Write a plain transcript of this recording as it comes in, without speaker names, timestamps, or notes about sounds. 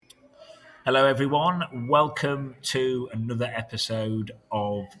Hello, everyone. Welcome to another episode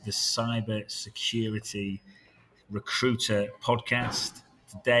of the Cyber Security Recruiter podcast.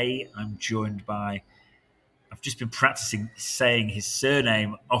 Today, I'm joined by, I've just been practicing saying his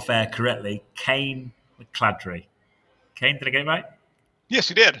surname off air correctly, Kayne McGladrey. Kayne, did I get it right? Yes,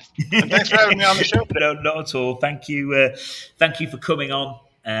 you did. And thanks for having me on the show today. No, not at all. Thank you for coming on.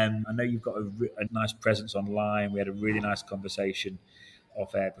 I know you've got a nice presence online. We had a really nice conversation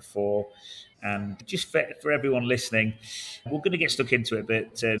off air before. And just for everyone listening, we're going to get stuck into it,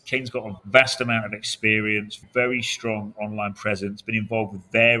 but Kayne's got a vast amount of experience, very strong online presence, been involved with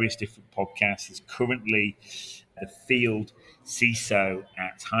various different podcasts. He's currently the field CISO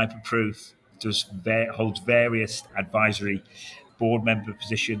at Hyperproof, holds various advisory board member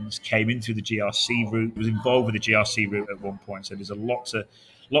positions, came in through the GRC route, was involved with the GRC route at one point. So there's a lot to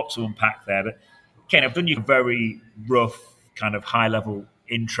unpack there. But Ken, I've done you a very rough, kind of high level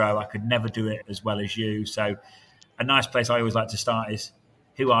intro. I could never do it as well as you. So a nice place I always like to start is,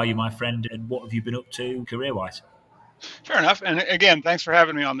 who are you, my friend, and what have you been up to career wise? Fair enough. And again, thanks for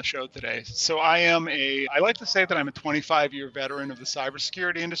having me on the show today. So I like to say that I'm a 25-year veteran of the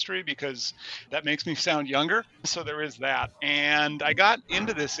cybersecurity industry because that makes me sound younger. So there is that. And I got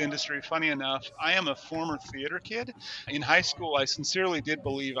into this industry, funny enough, I am a former theater kid. In high school, I sincerely did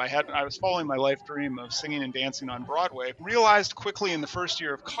believe I was following my life dream of singing and dancing on Broadway. Realized quickly in the first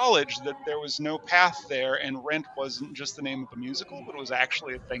year of college that there was no path there, and Rent wasn't just the name of a musical, but it was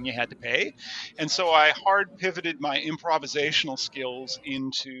actually a thing you had to pay. And so I hard pivoted my improvisational skills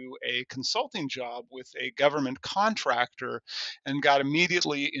into a consulting job with a government contractor and got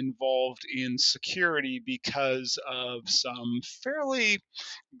immediately involved in security because of some fairly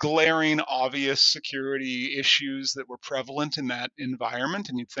glaring, obvious security issues that were prevalent in that environment.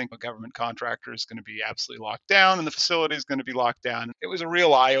 And you'd think a government contractor is going to be absolutely locked down and the facility is going to be locked down. It was a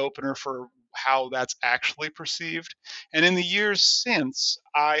real eye opener for how that's actually perceived. And in the years since,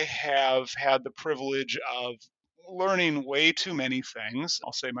 I have had the privilege of learning way too many things.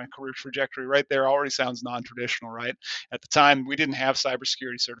 I'll say my career trajectory right there already sounds non-traditional, right? At the time, we didn't have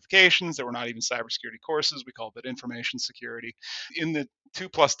cybersecurity certifications. There were not even cybersecurity courses. We called it information security. In the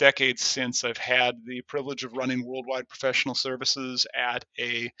 2+ decades since, I've had the privilege of running worldwide professional services at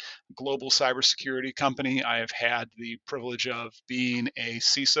a global cybersecurity company. I have had the privilege of being a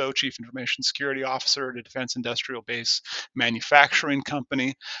CISO, Chief Information Security Officer, at a defense industrial base manufacturing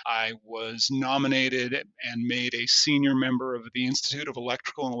company. I was nominated and made a senior member of the Institute of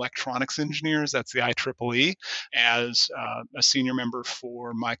Electrical and Electronics Engineers, that's the IEEE, as a senior member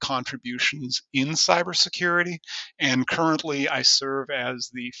for my contributions in cybersecurity. And currently I serve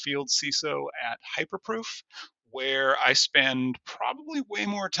as the field CISO at Hyperproof, where I spend probably way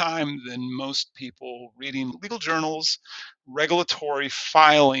more time than most people reading legal journals, regulatory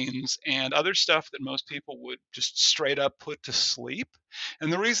filings, and other stuff that most people would just straight up put to sleep.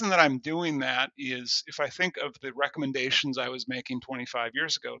 And the reason that I'm doing that is if I think of the recommendations I was making 25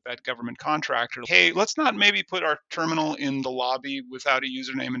 years ago, that government contractor, hey, let's not maybe put our terminal in the lobby without a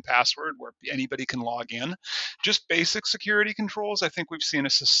username and password where anybody can log in. Just basic security controls. I think we've seen a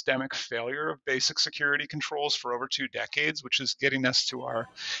systemic failure of basic security controls for over 2 decades, which is getting us to our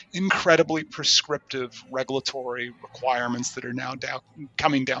incredibly prescriptive regulatory requirements that are now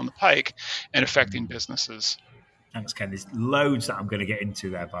coming down the pike and affecting businesses. Thanks, Ken. There's loads that I'm going to get into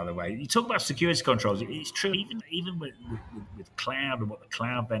there, by the way. You talk about security controls. It's true, even with cloud and what the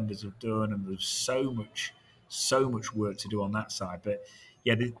cloud vendors have done, and there's so much work to do on that side. But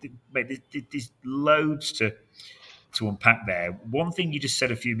yeah, there's loads to unpack there. One thing you just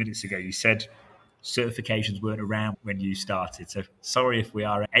said a few minutes ago, you said certifications weren't around when you started. So sorry if we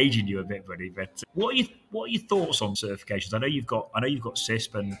are aging you a bit, buddy. But what are your thoughts on certifications? I know you've got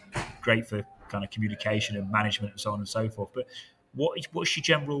CISP, and great for kind of communication and management and so on and so forth. But what's your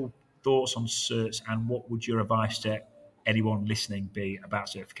general thoughts on certs, and what would your advice to anyone listening be about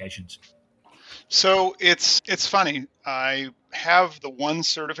certifications? So it's funny. I have the one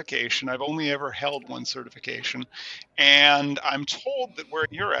certification. I've only ever held one certification. And I'm told that where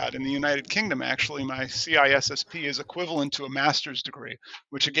you're at in the United Kingdom, actually, my CISSP is equivalent to a master's degree,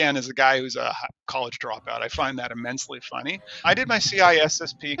 which again, as a guy who's a college dropout, I find that immensely funny. I did my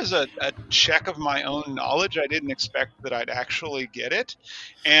CISSP as a check of my own knowledge. I didn't expect that I'd actually get it.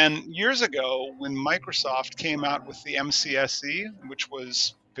 And years ago, when Microsoft came out with the MCSE, which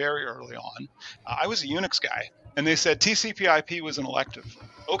was very early on, I was a Unix guy. And they said TCP/IP was an elective.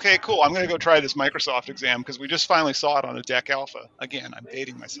 Okay, cool. I'm going to go try this Microsoft exam because we just finally saw it on a deck alpha. Again, I'm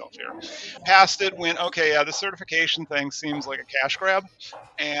dating myself here. Passed it, went, okay, yeah, the certification thing seems like a cash grab.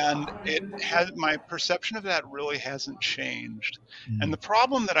 And it has, my perception of that really hasn't changed. And the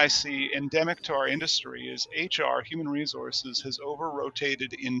problem that I see endemic to our industry is HR, human resources, has over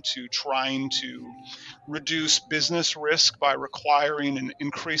rotated into trying to reduce business risk by requiring an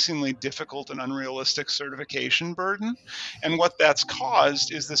increasingly difficult and unrealistic certification burden. And what that's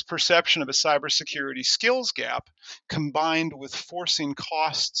caused is this perception of a cybersecurity skills gap combined with forcing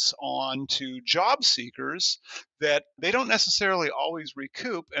costs on to job seekers that they don't necessarily always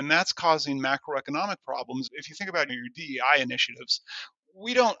recoup. And that's causing macroeconomic problems. If you think about your DEI initiatives,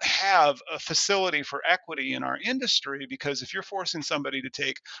 we don't have a facility for equity in our industry, because if you're forcing somebody to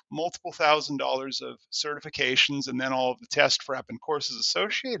take multiple $1,000s of certifications and then all of the test prep and courses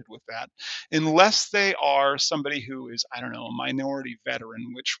associated with that, unless they are somebody who is, I don't know, a minority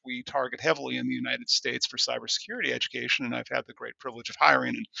veteran, which we target heavily in the United States for cybersecurity education, and I've had the great privilege of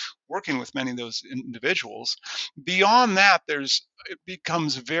hiring and working with many of those individuals. Beyond that, it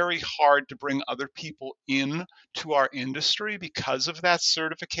becomes very hard to bring other people in to our industry because of that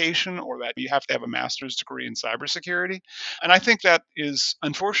certification, or that you have to have a master's degree in cybersecurity. And I think that is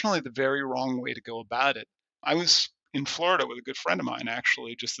unfortunately the very wrong way to go about it. I was in Florida with a good friend of mine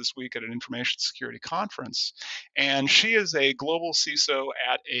actually just this week at an information security conference, and she is a global CISO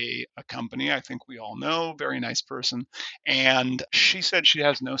at a company I think we all know, very nice person. And she said she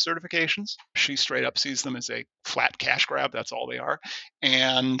has no certifications. She straight up sees them as a flat cash grab. That's all they are.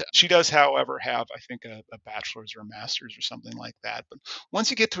 And she does, however, have, I think, a bachelor's or a master's or something like that. But once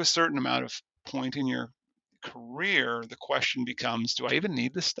you get to a certain amount of point in your career, the question becomes, do I even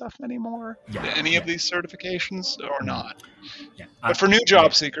need this stuff anymore? Yeah, Any of yeah, these certifications or not? yeah, But for new yeah.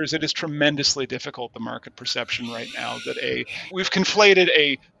 job seekers, it is tremendously difficult, the market perception right now, that we've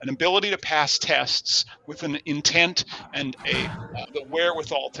conflated an ability to pass tests with an intent and the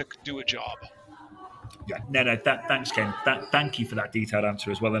wherewithal to do a job. Yeah, no. Thanks, Ken. Thank you for that detailed answer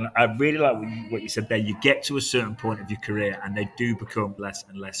as well. And I really like what you said there. You get to a certain point of your career, and they do become less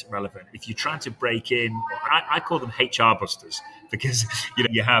and less relevant. If you're trying to break in, I call them HR busters, because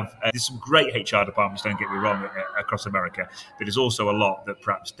you have there's some great HR departments. Don't get me wrong, across America, but there's also a lot that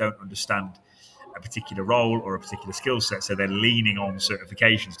perhaps don't understand a particular role or a particular skill set, so they're leaning on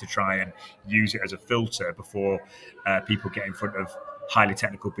certifications to try and use it as a filter before people get in front of highly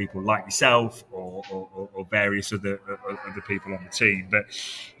technical people like yourself or various other people on the team. But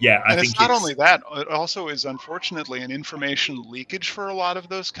yeah, I And it's think not it's only that, it also is unfortunately an information leakage for a lot of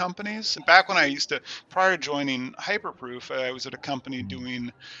those companies. Back when prior to joining Hyperproof, I was at a company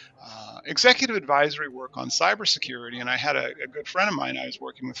doing executive advisory work on cybersecurity. And I had a good friend of mine I was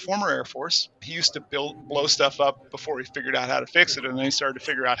working with, former Air Force. He used to blow stuff up before he figured out how to fix it. And then he started to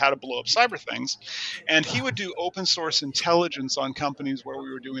figure out how to blow up cyber things. And he would do open source intelligence on companies where we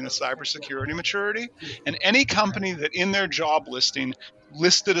were doing a cybersecurity maturity. And any company that in their job listing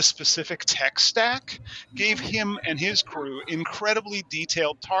listed a specific tech stack gave him and his crew incredibly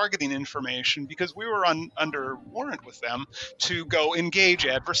detailed targeting information, because we were under warrant with them to go engage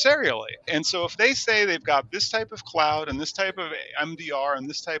adversarially. And so if they say they've got this type of cloud and this type of MDR and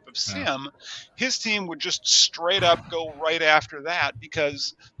this type of SIM, his team would just straight up go right after that,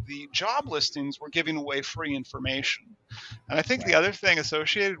 because the job listings were giving away free information. And I think the other thing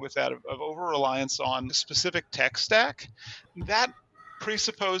associated with that of over-reliance on a specific tech stack, that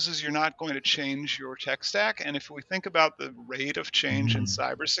presupposes you're not going to change your tech stack. And if we think about the rate of change in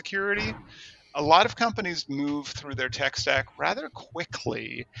cybersecurity, a lot of companies move through their tech stack rather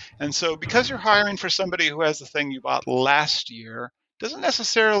quickly. And so because you're hiring for somebody who has the thing you bought last year, doesn't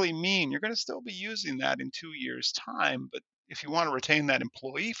necessarily mean you're going to still be using that in 2 years' time. But if you want to retain that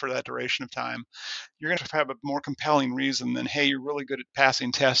employee for that duration of time, you're going to have a more compelling reason than, hey, you're really good at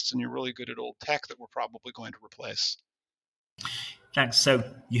passing tests and you're really good at old tech that we're probably going to replace. Thanks. So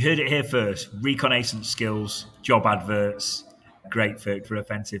you heard it here first. Reconnaissance skills, job adverts, great for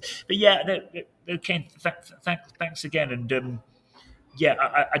offensive. But yeah, okay. Thanks again. And yeah,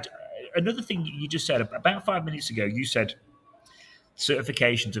 another thing you just said about 5 minutes ago, you said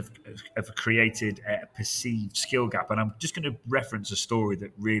certifications have created a perceived skill gap, and I'm just going to reference a story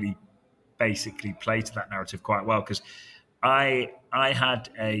that really basically plays to that narrative quite well, because I had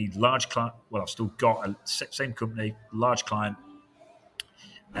a large client. Well, I've still got a same company, large client.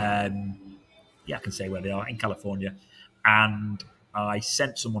 Yeah, I can say where they are, in California. And I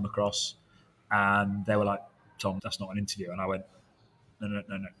sent someone across, and they were like, "Tom, that's not an interview." And I went, "No.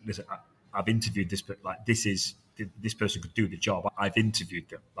 Listen, I've interviewed this, but like this is this person could do the job. I've interviewed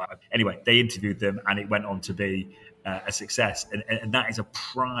them. Anyway, they interviewed them, and it went on to be a success. And that is a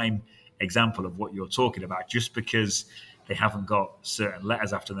prime example of what you're talking about. Just because they haven't got certain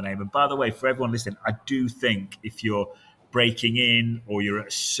letters after the name. And by the way, for everyone listening, I do think if you're breaking in or you're at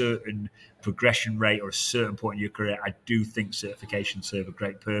a certain progression rate or a certain point in your career, I do think certifications serve a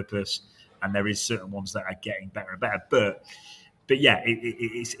great purpose, and there is certain ones that are getting better and better. But yeah,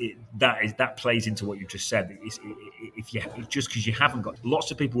 that plays into what you just said. If you just because you haven't got,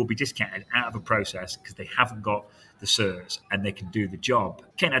 lots of people will be discounted out of a process because they haven't got the certs and they can do the job.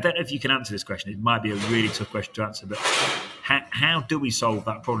 Kayne, I don't know if you can answer this question. It might be a really tough question to answer, but how do we solve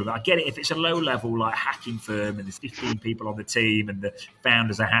that problem? I get it if it's a low level like hacking firm and there's 15 people on the team and the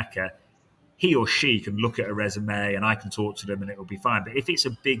founder's a hacker, he or she can look at a resume and I can talk to them and it'll be fine. But if it's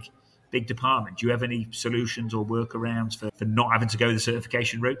a big department, do you have any solutions or workarounds for not having to go the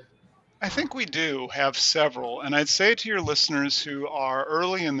certification route? I think we do have several. And I'd say to your listeners who are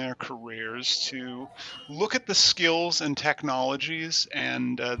early in their careers to look at the skills and technologies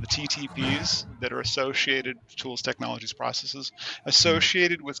and the TTPs that are associated, tools, technologies, processes,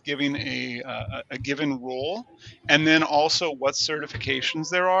 associated with giving a given role, and then also what certifications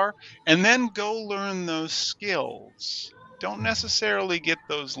there are, and then go learn those skills. Don't necessarily get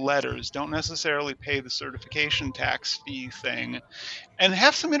those letters, don't necessarily pay the certification tax fee thing, and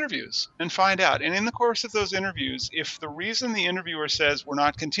have some interviews and find out. And in the course of those interviews, if the reason the interviewer says we're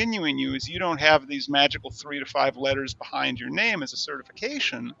not continuing you is you don't have these magical 3 to 5 letters behind your name as a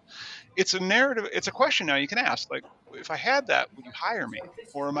certification, it's a narrative, it's a question now you can ask, like, if I had that, would you hire me?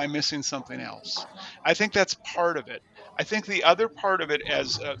 Or am I missing something else? I think that's part of it. I think the other part of it,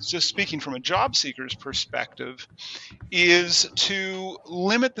 as just speaking from a job seeker's perspective, is to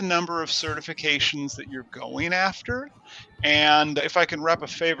limit the number of certifications that you're going after. And if I can rep a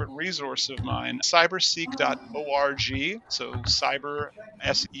favorite resource of mine, cyberseek.org, so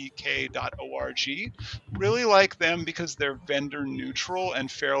cyberseek.org, really like them because they're vendor neutral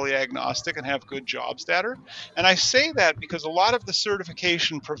and fairly agnostic and have good jobs data. And I say that because a lot of the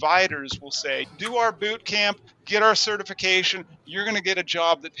certification providers will say, do our boot camp, get our certification, you're going to get a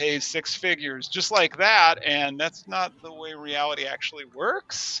job that pays 6 figures, just like that. And that's not the way reality actually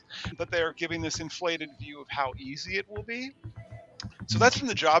works, but they're giving this inflated view of how easy it will be. So that's from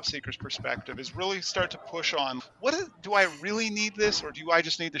the job seeker's perspective, is really start to push on, do I really need this, or do I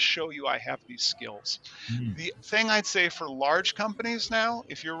just need to show you I have these skills? The thing I'd say for large companies now,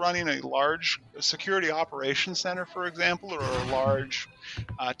 if you're running a large security operations center, for example, or a large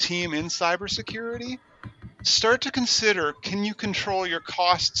team in cybersecurity, start to consider, can you control your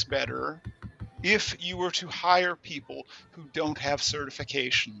costs better if you were to hire people who don't have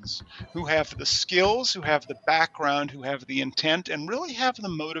certifications, who have the skills, who have the background, who have the intent, and really have the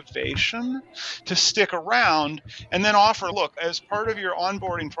motivation to stick around, and then offer, look, as part of your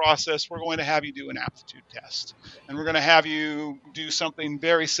onboarding process, we're going to have you do an aptitude test. And we're going to have you do something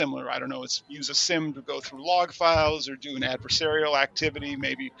very similar. I don't know, it's use a SIM to go through log files or do an adversarial activity,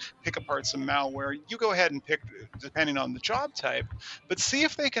 maybe pick apart some malware. You go ahead and pick, depending on the job type, but see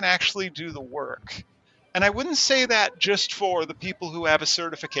if they can actually do the work. And I wouldn't say that just for the people who have a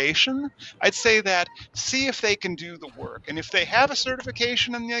certification. I'd say that see if they can do the work. And if they have a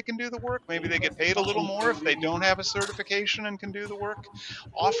certification and they can do the work, maybe they get paid a little more. If they don't have a certification and can do the work,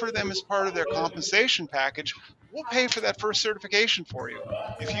 offer them as part of their compensation package. We'll pay for that first certification for you.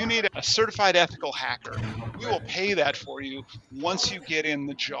 If you need a certified ethical hacker, we will pay that for you once you get in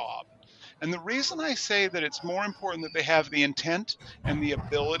the job. And the reason I say that it's more important that they have the intent and the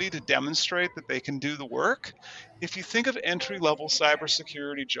ability to demonstrate that they can do the work, if you think of entry-level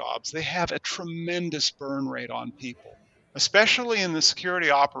cybersecurity jobs, they have a tremendous burn rate on people, especially in the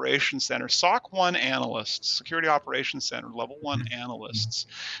Security Operations Center. SOC 1 analysts, Security Operations Center, Level 1 analysts,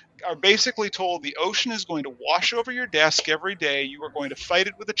 are basically told the ocean is going to wash over your desk every day. You are going to fight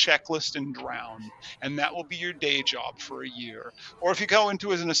it with a checklist and drown, and that will be your day job for a year. Or if you go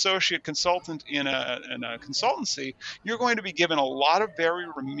into as an associate consultant in a consultancy, you're going to be given a lot of very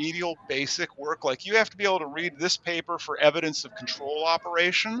remedial basic work, like you have to be able to read this paper for evidence of control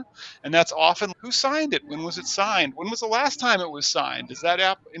operation, and that's often who signed it, when was it signed, when was the last time it was signed, does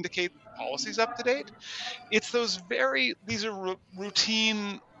that indicate the policy's up to date? It's these are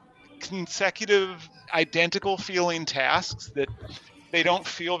routine, consecutive, identical feeling tasks that they don't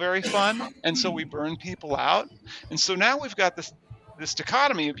feel very fun, and so we burn people out. And so now we've got this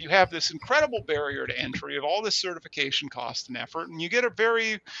dichotomy of, you have this incredible barrier to entry of all this certification cost and effort, and you get a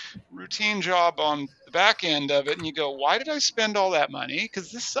very routine job on the the back end of it and you go, why did I spend all that money?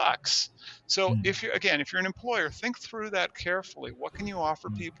 Because this sucks. So if you're an employer, think through that carefully. What can you offer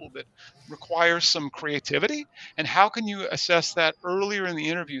people that requires some creativity? And how can you assess that earlier in the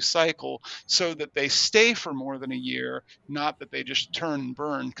interview cycle so that they stay for more than a year, not that they just turn and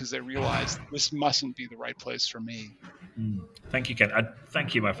burn because they realize this mustn't be the right place for me? Thank you, Ken.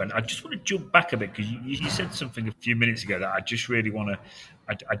 Thank you, my friend. I just want to jump back a bit because you said something a few minutes ago that I just really want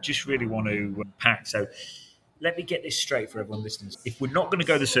to unpack. So let me get this straight for everyone listening. If we're not going to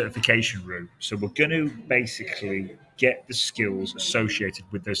go the certification route, so we're going to basically get the skills associated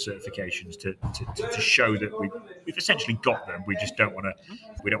with those certifications to show that we've essentially got them. We just don't want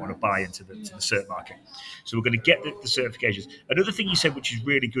to buy into the cert market. So we're going to get the certifications. Another thing you said, which is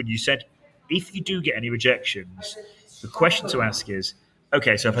really good, you said if you do get any rejections, the question to ask is,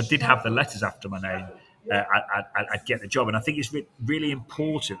 okay, so if I did have the letters after my name, I'd get the job. And I think it's really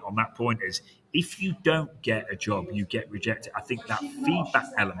important on that point is if you don't get a job, you get rejected. I think that feedback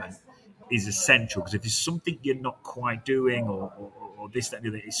element is essential because if it's something you're not quite doing or this, that, and the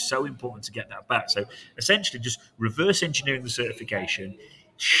other, it's so important to get that back. So essentially just reverse engineering the certification,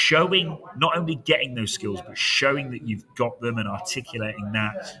 showing, not only getting those skills, but showing that you've got them and articulating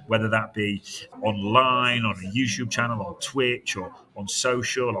that, whether that be online, on a YouTube channel, on Twitch, or on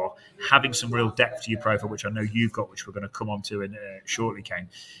social, or having some real depth to your profile, which I know you've got, which we're going to come on to in shortly, Kayne.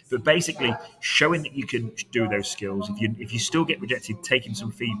 But basically, showing that you can do those skills. If you still get rejected, taking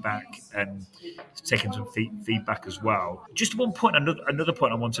some feedback and taking some feedback as well. Just one point, another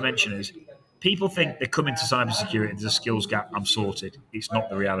point I want to mention is, people think they come into cybersecurity, there's a skills gap, I'm sorted. It's not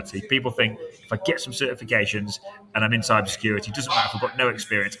the reality. People think if I get some certifications and I'm in cybersecurity, it doesn't matter if I've got no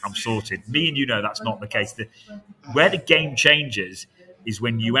experience, I'm sorted. Me and you know that's not the case. Where the game changes is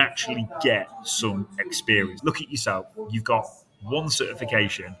when you actually get some experience. Look at yourself. You've got one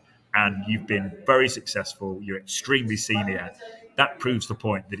certification and you've been very successful. You're extremely senior. That proves the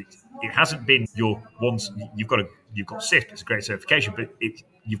point that it hasn't been your once. You've got CISP. It's a great certification, but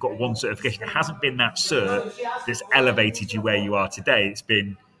you've got one certification. It hasn't been that cert that's elevated you where you are today. It's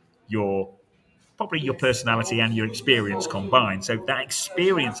been probably your personality and your experience combined. So that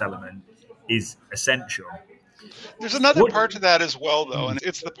experience element is essential. There's another part to that as well, though, and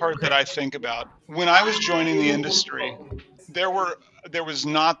it's the part that I think about. When I was joining the industry, there was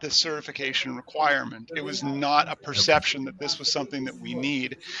not this certification requirement. It was not a perception that this was something that we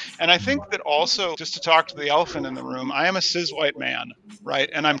need. And I think that also, just to talk to the elephant in the room, I am a cis white man, right?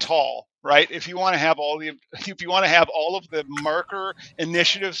 And I'm tall, right? If you want to have all of the marker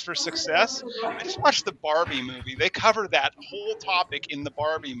initiatives for success, I just watched the Barbie movie. They cover that whole topic in the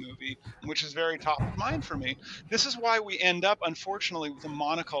Barbie movie, which is very top of mind for me. This is why we end up, unfortunately, with a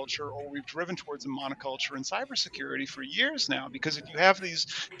monoculture, or we've driven towards a monoculture in cybersecurity for years now, because if you have these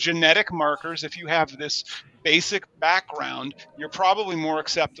genetic markers, if you have this basic background, you're probably more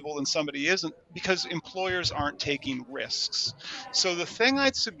acceptable than somebody isn't, because employers aren't taking risks. So the thing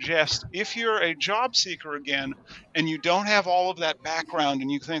I'd suggest, if you're a job seeker again, and you don't have all of that background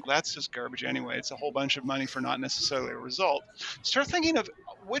and you think that's just garbage anyway, it's a whole bunch of money for not necessarily a result, start thinking of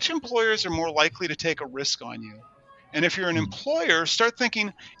which employers are more likely to take a risk on you. And if you're an employer, start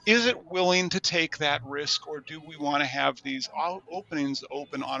thinking, is it willing to take that risk, or do we want to have these openings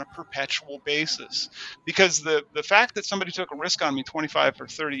open on a perpetual basis? Because the fact that somebody took a risk on me 25 or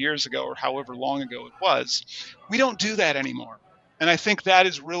 30 years ago, or however long ago it was, we don't do that anymore. And I think that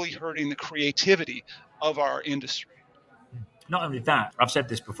is really hurting the creativity of our industry. Not only that, I've said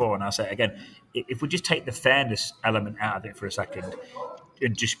this before and I'll say it again, if we just take the fairness element out of it for a second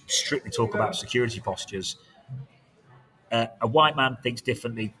and just strictly talk about security postures, a white man thinks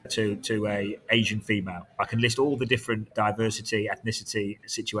differently to a Asian female. I can list all the different diversity, ethnicity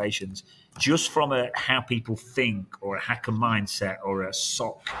situations just from how people think, or a hacker mindset, or a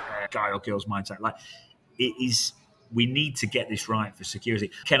SOC guy or girl's mindset. Like, it is. We need to get this right for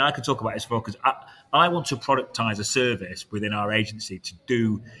security. Ken, I could talk about this for, because I want to productize a service within our agency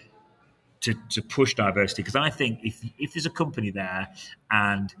to push diversity, because I think if there's a company there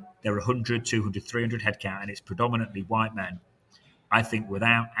and there are 100, 200, 300 headcount and it's predominantly white men, I think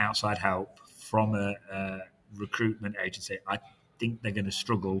without outside help from a recruitment agency, I think they're going to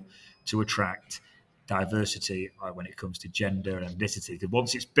struggle to attract diversity when it comes to gender and ethnicity. Because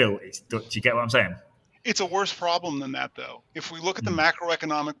once it's built, do you get what I'm saying? It's a worse problem than that, though. If we look at the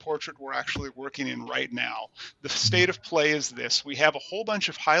macroeconomic portrait we're actually working in right now, the state of play is this. We have a whole bunch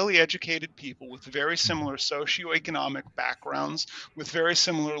of highly educated people with very similar socioeconomic backgrounds, with very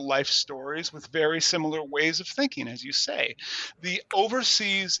similar life stories, with very similar ways of thinking, as you say. The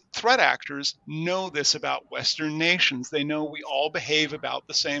overseas threat actors know this about Western nations. They know we all behave about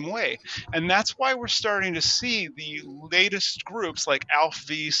the same way. And that's why we're starting to see the latest groups like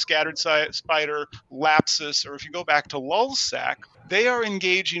ALF-V, Scattered Spider, Lapsus, or if you go back to Lulzsec, they are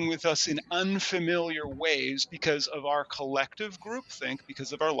engaging with us in unfamiliar ways because of our collective groupthink,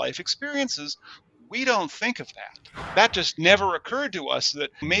 because of our life experiences. We don't think of that. That just never occurred to us that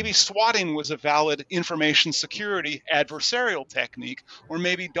maybe swatting was a valid information security adversarial technique, or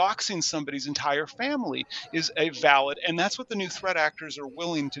maybe doxing somebody's entire family is a valid, and that's what the new threat actors are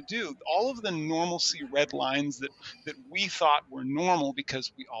willing to do. All of the normalcy red lines that we thought were normal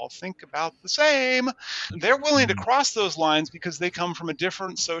because we all think about the same, they're willing to cross those lines because they come from a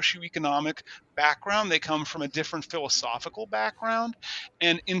different socioeconomic background. They come from a different philosophical background.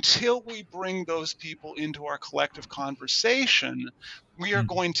 And until we bring those people into our collective conversation, we are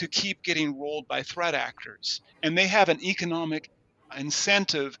going to keep getting rolled by threat actors. And they have an economic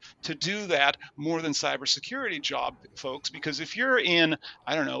incentive to do that more than cybersecurity job folks, because if you're in,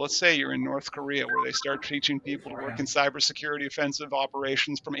 I don't know, let's say you're in North Korea where they start teaching people to work in cybersecurity offensive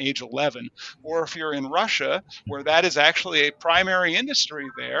operations from age 11, or if you're in Russia where that is actually a primary industry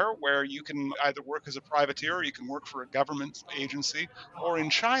there, where you can either work as a privateer or you can work for a government agency, or in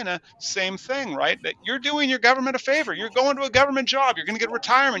China, same thing, right? That you're doing your government a favor. You're going to a government job. You're going to get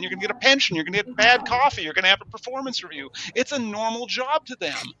retirement. You're going to get a pension. You're going to get bad coffee. You're going to have a performance review. It's a normal job to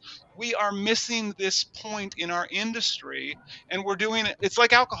them. We are missing this point in our industry, and we're doing it. It's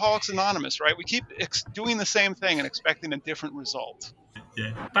like Alcoholics Anonymous, right? We keep doing the same thing and expecting a different result.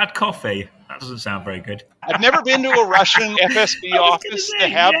 Yeah. Bad coffee. That doesn't sound very good. I've never been to a Russian FSB office to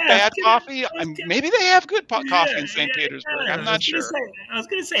have bad coffee. Maybe they have good coffee in St. Petersburg. I'm not sure. I was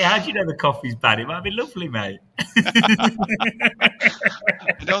going to say, how do you know the coffee's bad? It might be lovely, mate. I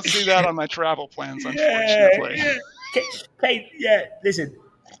don't see that on my travel plans, unfortunately. Listen.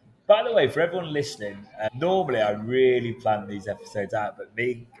 By the way, for everyone listening, normally I really plan these episodes out, but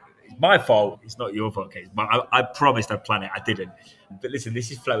it's my fault. It's not your fault, Kate. I promised I'd plan it. I didn't. But listen,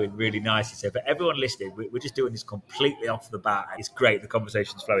 this is flowing really nicely. So for everyone listening, we're just doing this completely off the bat. It's great. The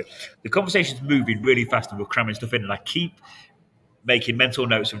conversation's flowing. The conversation's moving really fast, and we're cramming stuff in. And I keep making mental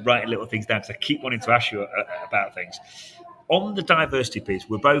notes and writing little things down because I keep wanting to ask you about things. On the diversity piece,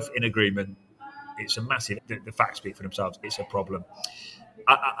 we're both in agreement. It's a massive. The facts speak for themselves. It's a problem.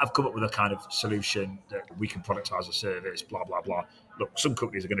 I've come up with a kind of solution that we can productize a service, blah, blah, blah. Look, some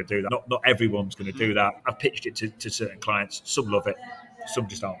companies are going to do that. Not everyone's going to do that. I've pitched it to certain clients. Some love it. Some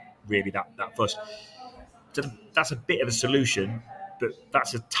just aren't really that fussed. So that's a bit of a solution, but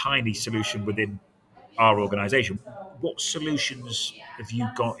that's a tiny solution within our organisation. What solutions have you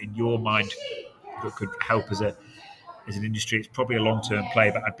got in your mind that could help as an industry? It's probably a long-term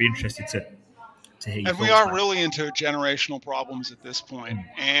play, but I'd be interested to hear your and thoughts. We are really into generational problems at this point.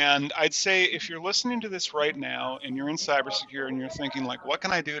 And I'd say if you're listening to this right now and you're in cybersecurity and you're thinking like, what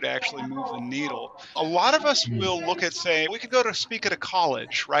can I do to actually move the needle? A lot of us will look at saying, we could go to speak at a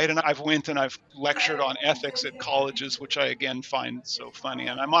college, right? And I've lectured on ethics at colleges, which I again find so funny.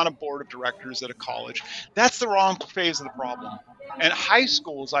 And I'm on a board of directors at a college. That's the wrong phase of the problem. And high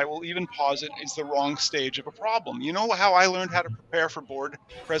schools, I will even posit, is the wrong stage of a problem. You know how I learned how to prepare for board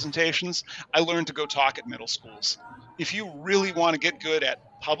presentations? I learned to go talk at middle schools. If you really want to get good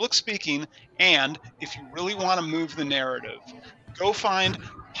at public speaking, and if you really want to move the narrative, go find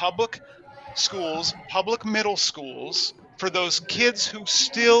public schools, public middle schools, for those kids who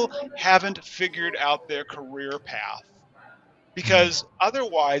still haven't figured out their career path. Because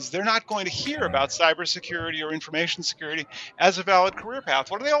otherwise, they're not going to hear about cybersecurity or information security as a valid career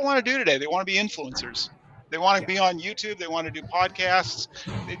path. What do they all want to do today? They want to be influencers. They want to be on YouTube. They want to do podcasts.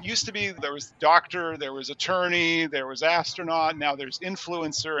 It used to be there was doctor, there was attorney, there was astronaut. Now there's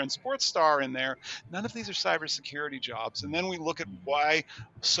influencer and sports star in there. None of these are cybersecurity jobs. And then we look at why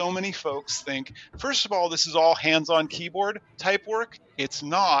so many folks think, first of all, this is all hands-on keyboard type work. It's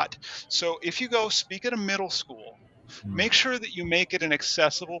not. So if you go speak at a middle school, make sure that you make it an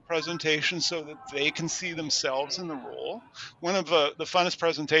accessible presentation so that they can see themselves in the role. One of the funnest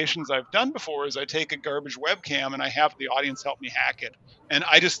presentations I've done before is I take a garbage webcam and I have the audience help me hack it. And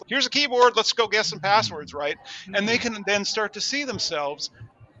I just, here's a keyboard, let's go guess some passwords, right? And they can then start to see themselves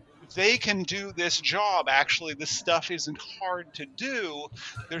they can do this job. Actually, this stuff isn't hard to do.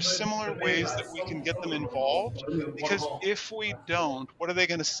 There's similar ways that we can get them involved, because if we don't, what are they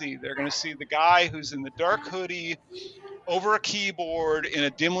going to see? They're going to see the guy who's in the dark hoodie over a keyboard in a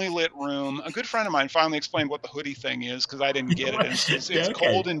dimly lit room. A good friend of mine finally explained what the hoodie thing is, because I didn't get it. And it's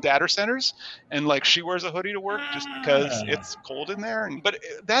cold in data centers, and like she wears a hoodie to work just because it's cold in there. But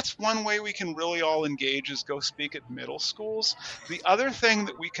that's one way we can really all engage, is go speak at middle schools. The other thing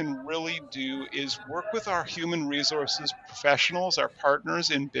that we can really do is work with our human resources professionals, our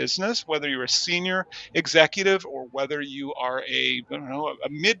partners in business, whether you're a senior executive or whether you are a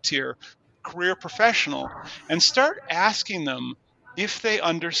mid-tier career professional, and start asking them if they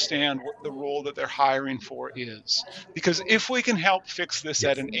understand what the role that they're hiring for is. Because if we can help fix this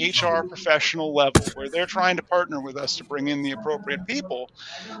at an HR professional level, where they're trying to partner with us to bring in the appropriate people,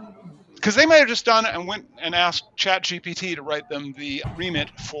 because they might have just done it and went and asked ChatGPT to write them the remit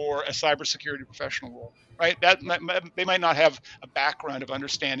for a cybersecurity professional role, right? They might not have a background of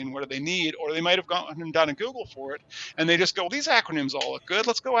understanding what do they need, or they might have gone and done a Google for it, and they just go, these acronyms all look good,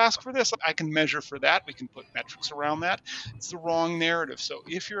 let's go ask for this. I can measure for that. We can put metrics around that. It's the wrong narrative. So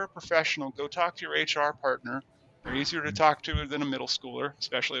if you're a professional, go talk to your HR partner. They're easier to talk to than a middle schooler,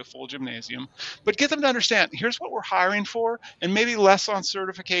 especially a full gymnasium. But get them to understand, here's what we're hiring for, and maybe less on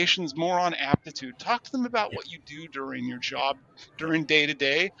certifications, more on aptitude. Talk to them about what you do during your job, during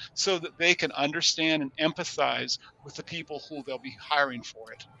day-to-day, so that they can understand and empathize with the people who they'll be hiring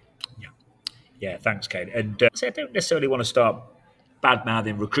for it. Yeah, thanks, Kayne. And I don't necessarily want to start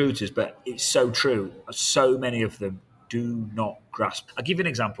bad-mouthing recruiters, but it's so true. So many of them do not grasp. I'll give you an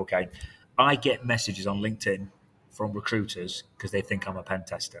example, Kayne. I get messages on LinkedIn from recruiters because they think I'm a pen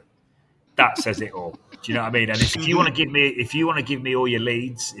tester. That says it all. Do you know what I mean? And if you want to give me all your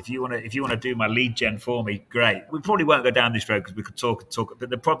leads, if you want to do my lead gen for me, great. We probably won't go down this road because we could talk, but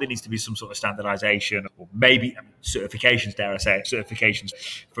there probably needs to be some sort of standardization, or maybe certifications. Dare I say it, certifications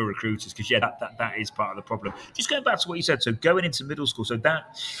for recruiters? Because that is part of the problem. Just going back to what you said, so going into middle school, so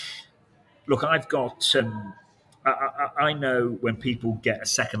that look, I've got. I know when people get a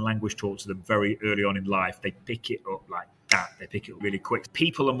second language taught to them very early on in life, they pick it up like that. They pick it up really quick.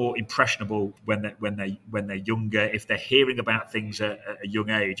 People are more impressionable when they're younger. If they're hearing about things at a young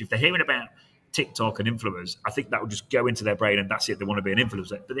age, if they're hearing about TikTok and influencers, I think that will just go into their brain and that's it. They want to be an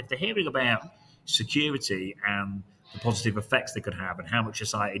influencer. But if they're hearing about security and the positive effects they could have and how much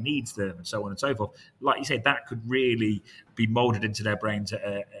society needs them and so on and so forth, like you said, that could really be molded into their brains,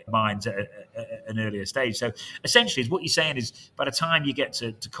 minds at an earlier stage. So essentially, what you're saying is by the time you get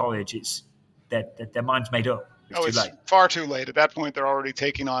to college, it's their mind's made up. It's too late. Far too late. At that point, they're already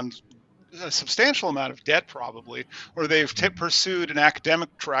taking on a substantial amount of debt, probably, or they've pursued an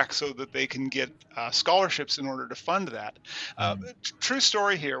academic track so that they can get scholarships in order to fund that. True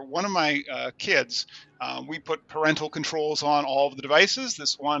story here. One of my kids, we put parental controls on all of the devices.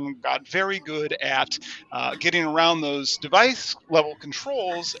 This one got very good at getting around those device level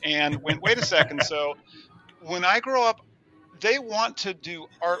controls and went, wait a second. So when I grow up, they want to do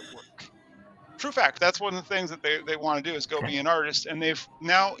artwork. True fact. That's one of the things that they want to do is go be an artist. And they've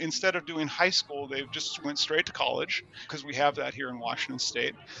now, instead of doing high school, they've just went straight to college, because we have that here in Washington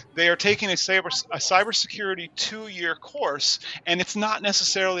State. They are taking a cybersecurity 2-year course, and it's not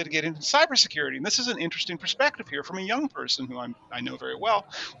necessarily to get into cybersecurity. And this is an interesting perspective here from a young person who I know very well,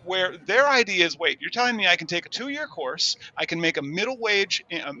 where their idea is, wait, you're telling me I can take a 2-year course, I can make a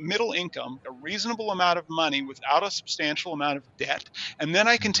middle income, a reasonable amount of money without a substantial amount of debt, and then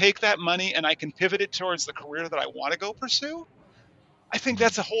I can take that money and I can pivot it towards the career that I want to go pursue? I think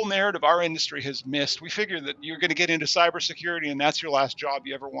that's a whole narrative our industry has missed. We figure that you're going to get into cybersecurity and that's your last job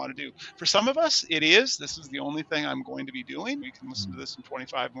you ever want to do. For some of us, it is. This is the only thing I'm going to be doing. We can listen to this in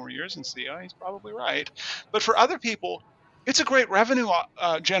 25 more years and see, he's probably right. But for other people, it's a great revenue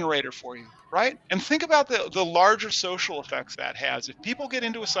generator for you, right? And think about the larger social effects that has. If people get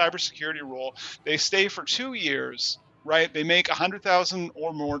into a cybersecurity role, they stay for 2 years, right? They make $100,000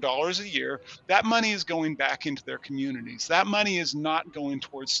 or more a year. That money is going back into their communities. That money is not going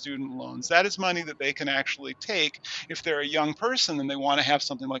towards student loans. That is money that they can actually take if they're a young person and they want to have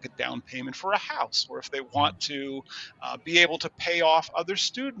something like a down payment for a house, or if they want to be able to pay off other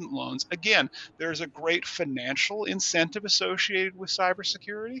student loans. Again, there's a great financial incentive associated with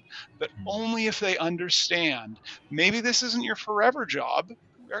cybersecurity, but only if they understand maybe this isn't your forever job.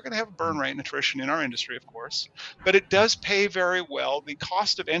 We are going to have a burn rate and attrition in our industry, of course, but it does pay very well. The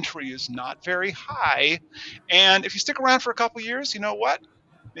cost of entry is not very high. And if you stick around for a couple of years, you know what?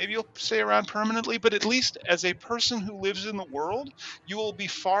 maybe you'll stay around permanently, but at least as a person who lives in the world, you will be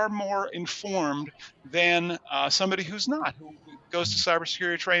far more informed than somebody who's not, who goes to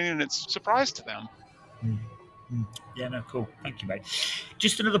cybersecurity training and it's a surprise to them. Yeah, no, cool. Thank you, mate.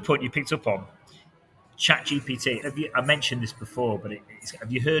 Just another point you picked up on. ChatGPT. I mentioned this before, but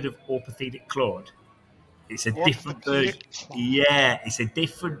have you heard of orthopedic Claude? It's a different version. Orthopedic Claude. Yeah, it's a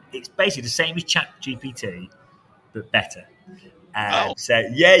different. It's basically the same as ChatGPT, but better. So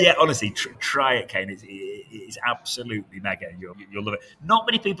yeah. Honestly, try it, Kayne. It's absolutely mega. You'll love it. Not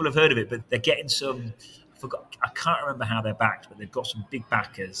many people have heard of it, but they're getting some. I can't remember how they're backed, but they've got some big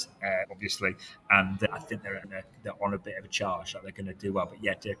backers, obviously, and I think they're on a bit of a charge. Like they're going to do well. But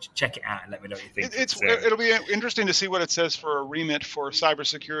yeah, check it out and let me know what you think. It'll be interesting to see what it says for a remit for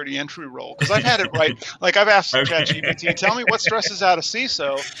cybersecurity entry role, because I've had it right. Like I've asked ChatGPT, tell me what stresses out a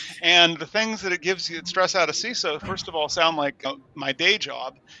CISO, and the things that it gives you that stress out a CISO, first of all, sound like my day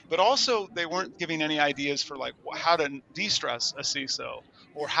job, but also they weren't giving any ideas for like how to de-stress a CISO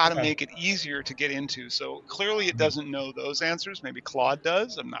or how to make it easier to get into. So clearly it doesn't know those answers. Maybe Claude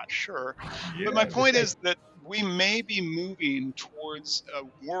does. I'm not sure. Yeah, but my point is that we may be moving towards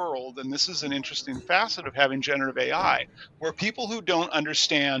a world, and this is an interesting facet of having generative AI, where people who don't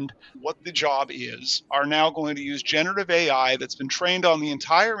understand what the job is are now going to use generative AI that's been trained on the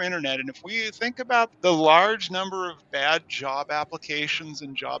entire internet. And if we think about the large number of bad job applications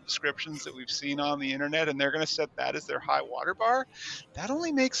and job descriptions that we've seen on the internet, and they're going to set that as their high water bar, that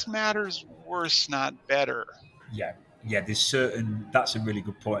only makes matters worse, not better. Yeah, that's a really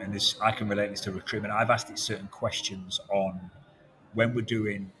good point, and I can relate this to recruitment. I've asked it certain questions on when we're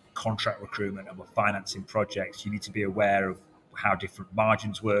doing contract recruitment and we're financing projects. You need to be aware of how different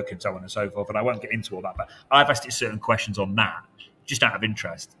margins work and so on and so forth. And I won't get into all that, but I've asked it certain questions on that just out of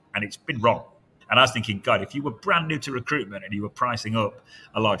interest, and it's been wrong. And I was thinking, God, if you were brand new to recruitment and you were pricing up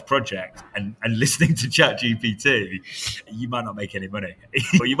a large project and listening to ChatGPT, you might not make any money,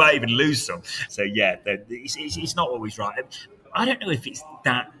 or you might even lose some. So yeah, it's not always right. I don't know if it's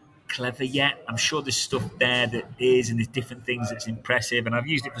that clever yet. I'm sure there's stuff there that is, and there's different things that's impressive. And I've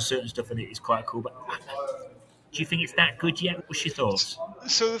used it for certain stuff, and it is quite cool. But do you think it's that good yet? What's your thoughts?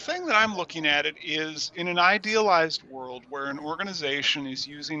 So the thing that I'm looking at it is in an idealized world where an organization is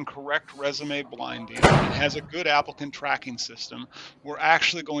using correct resume blinding and has a good applicant tracking system, we're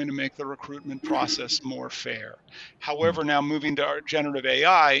actually going to make the recruitment process more fair. However, now moving to our generative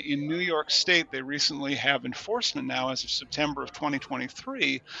AI, in New York State, they recently have enforcement now as of September of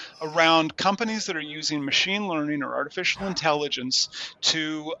 2023 around companies that are using machine learning or artificial intelligence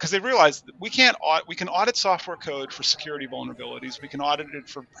because they realize that we can audit software code for security vulnerabilities. We can audit it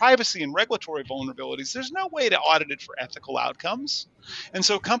for privacy and regulatory vulnerabilities. There's no way to audit it for ethical outcomes. And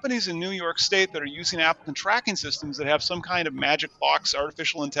so companies in New York State that are using applicant tracking systems that have some kind of magic box,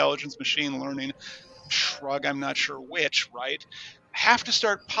 artificial intelligence, machine learning, shrug, I'm not sure which, right, have to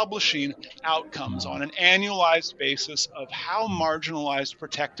start publishing outcomes on an annualized basis of how marginalized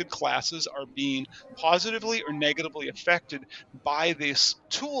protected classes are being positively or negatively affected by this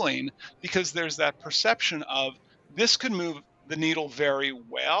tooling, because there's that perception of this could move the needle very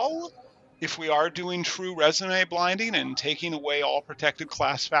well if we are doing true resume blinding and taking away all protected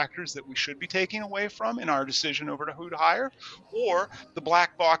class factors that we should be taking away from in our decision over to who to hire, or the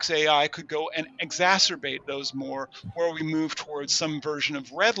black box AI could go and exacerbate those more, where we move towards some version of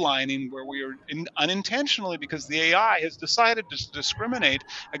redlining where we are unintentionally, because the AI has decided to discriminate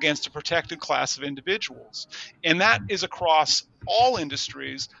against a protected class of individuals. And that is across all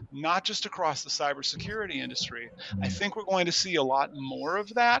industries, not just across the cybersecurity industry. I think we're going to see a lot more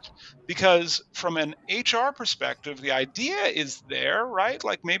of that, because from an HR perspective, the idea is there, right?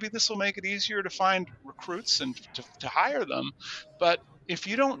 Like maybe this will make it easier to find recruits and to hire them. But if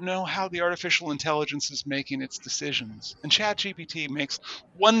you don't know how the artificial intelligence is making its decisions, and ChatGPT makes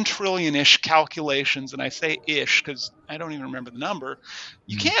 1 trillion-ish calculations, and I say ish because I don't even remember the number,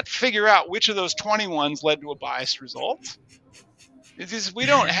 you can't figure out which of those 21s led to a biased result. It's just, we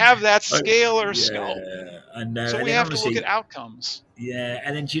don't have that scale or scope. I know. So we have to look at outcomes. Yeah,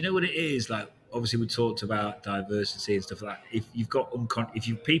 and then do you know what it is? Like, obviously, we talked about diversity and stuff like that. If you've got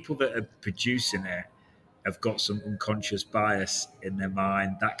people that are producing it have got some unconscious bias in their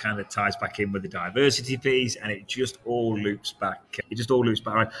mind, that kind of ties back in with the diversity piece, and it just all loops back. It just all loops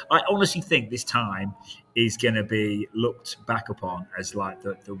back. I honestly think this time is going to be looked back upon as like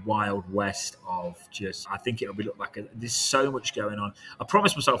the wild west of just, I think it'll be looked back at, there's so much going on. I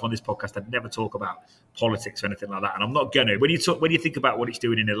promised myself on this podcast I'd never talk about politics or anything like that, and I'm not going to. When you think about what it's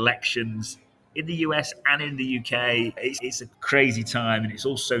doing in elections in the US and in the UK, it's a crazy time, and it's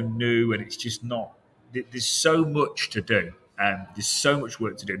all so new, and it's just not, there's so much to do. There's so much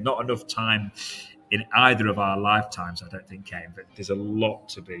work to do, not enough time in either of our lifetimes, I don't think, Kayne, but there's a lot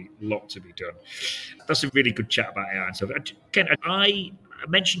to be done. That's a really good chat about AI and stuff. Ken, I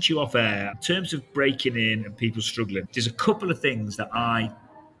mentioned to you off air, in terms of breaking in and people struggling, there's a couple of things that I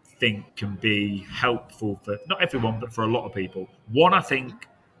think can be helpful for not everyone, but for a lot of people. One, I think,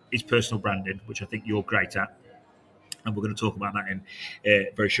 is personal branding, which I think you're great at, and we're going to talk about that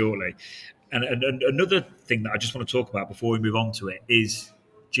in very shortly. And another thing that I just want to talk about before we move on to it is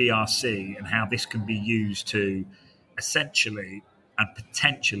GRC and how this can be used to essentially and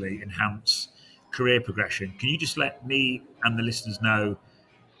potentially enhance career progression. Can you just let me and the listeners know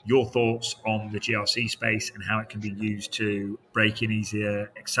your thoughts on the GRC space and how it can be used to break in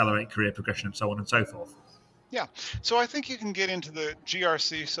easier, accelerate career progression, and so on and so forth? Yeah, so I think you can get into the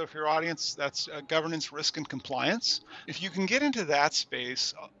GRC. So if your audience, that's governance, risk, and compliance. If you can get into that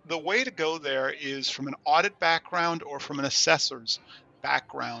space, the way to go there is from an audit background or from an assessor's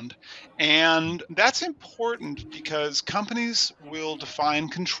background. And that's important because companies will define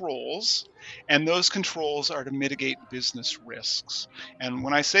controls, and those controls are to mitigate business risks. And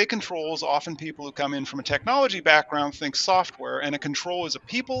when I say controls, often people who come in from a technology background think software, and a control is a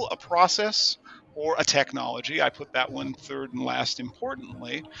people, a process, or a technology. I put that one third and last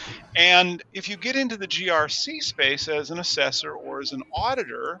importantly. And if you get into the GRC space as an assessor or as an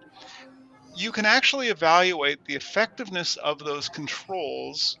auditor, you can actually evaluate the effectiveness of those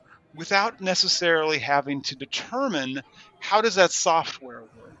controls without necessarily having to determine how does that software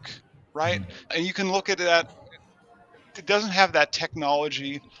work, right? And you can look at that. It doesn't have that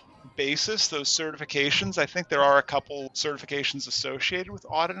technology basis, those certifications. I think there are a couple certifications associated with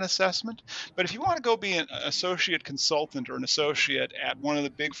audit and assessment. But if you want to go be an associate consultant or an associate at one of the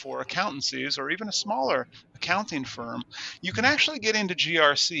big four accountancies or even a smaller accounting firm, you can actually get into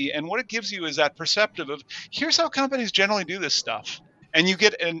GRC. And what it gives you is that perspective of here's how companies generally do this stuff. And you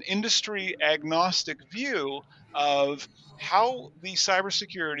get an industry agnostic view of how the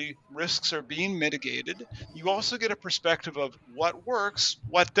cybersecurity risks are being mitigated. You also get a perspective of what works,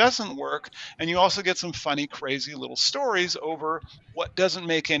 what doesn't work, and you also get some funny, crazy little stories over what doesn't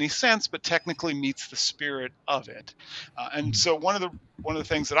make any sense, but technically meets the spirit of it. And so one of the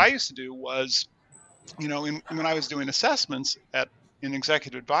things that I used to do was, when I was doing assessments in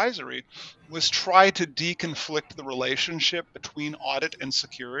executive advisory, was try to deconflict the relationship between audit and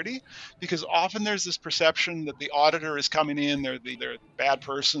security, because often there's this perception that the auditor is coming in, they're the bad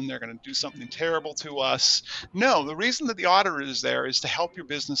person, they're going to do something terrible to us. No, the reason that the auditor is there is to help your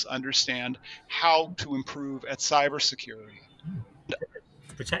business understand how to improve at cybersecurity.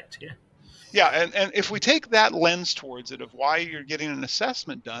 Protect, yeah. Yeah, and if we take that lens towards it of why you're getting an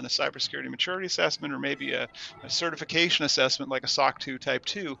assessment done, a cybersecurity maturity assessment or maybe a certification assessment like a SOC 2 Type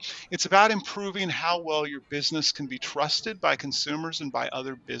 2, it's about improving how well your business can be trusted by consumers and by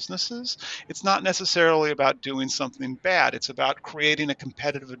other businesses. It's not necessarily about doing something bad. It's about creating a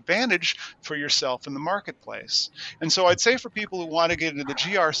competitive advantage for yourself in the marketplace. And so I'd say for people who want to get into the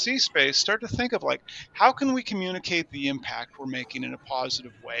GRC space, start to think of how can we communicate the impact we're making in a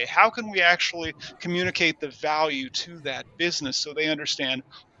positive way? How can we actually communicate the value to that business so they understand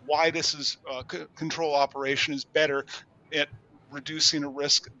why this is control operation is better at reducing a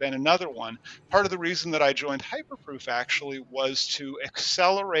risk than another one. Part of the reason that I joined Hyperproof actually was to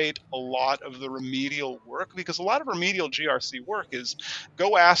accelerate a lot of the remedial work, because a lot of remedial GRC work is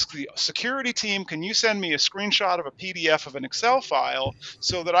go ask the security team, can you send me a screenshot of a PDF of an Excel file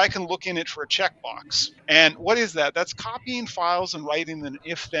so that I can look in it for a checkbox? And what is that? That's copying files and writing an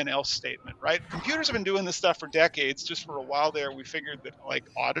if-then-else statement, right? Computers have been doing this stuff for decades. Just for a while there, we figured that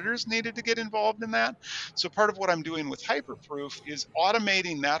auditors needed to get involved in that. So part of what I'm doing with Hyperproof is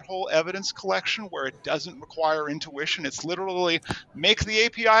automating that whole evidence collection where it doesn't require intuition. It's literally make the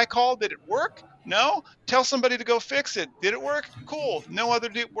API call. Did it work? No? Tell somebody to go fix it. Did it work? Cool. No other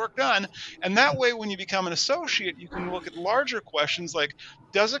work done. And that way, when you become an associate, you can look at larger questions like,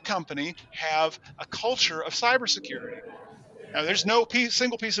 does a company have a culture of cybersecurity? Now, there's no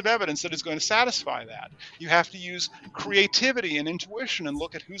single piece of evidence that is going to satisfy that. You have to use creativity and intuition and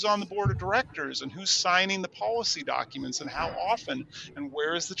look at who's on the board of directors and who's signing the policy documents and how often and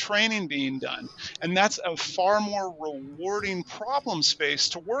where is the training being done. And that's a far more rewarding problem space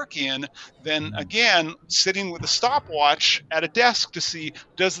to work in than, again, sitting with a stopwatch at a desk to see,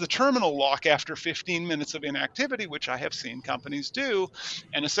 does the terminal lock after 15 minutes of inactivity, which I have seen companies do.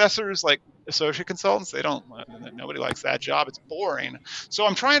 And assessors like associate consultants, nobody likes that job. It's boring. So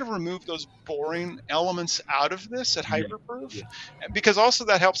I'm trying to remove those boring elements out of this at Hyperproof, because also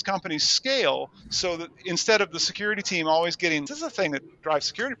that helps companies scale, so that instead of the security team always getting, this is the thing that drives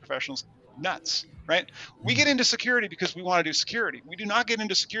security professionals nuts. right? We get into security because we want to do security. We do not get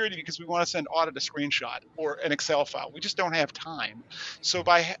into security because we want to send audit a screenshot or an Excel file. We just don't have time. So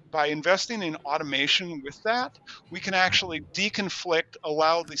by investing in automation with that, we can actually deconflict,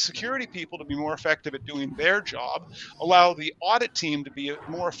 allow the security people to be more effective at doing their job, allow the audit team to be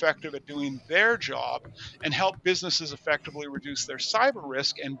more effective at doing their job, and help businesses effectively reduce their cyber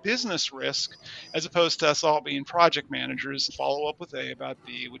risk and business risk, as opposed to us all being project managers, follow up with A about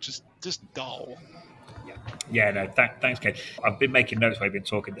B, which is just dull. Yeah, no, thanks, Kate. I've been making notes while I've been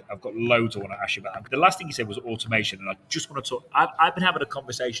talking. I've got loads I want to ask you about. The last thing you said was automation, and I just want to talk. I've been having a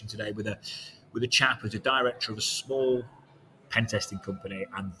conversation today with a chap who's a director of a small pen testing company,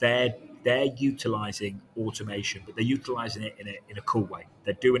 and they're utilizing automation, but they're utilizing it in a cool way.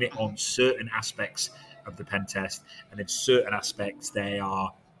 They're doing it on certain aspects of the pen test, and in certain aspects they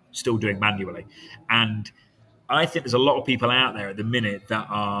are still doing manually. And I think there's a lot of people out there at the minute that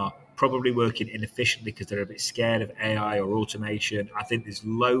are probably working inefficiently because they're a bit scared of AI or automation. I think there's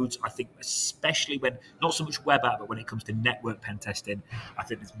loads. I think especially when, not so much web app, but when it comes to network pen testing, I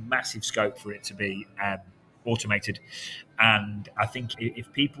think there's massive scope for it to be automated. And I think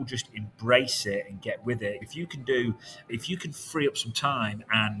if people just embrace it and get with it, if you can free up some time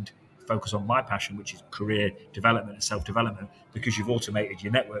and focus on my passion, which is career development and self-development, because you've automated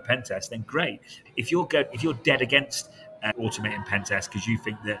your network pen test, then great. If you're dead against automating pen tests because you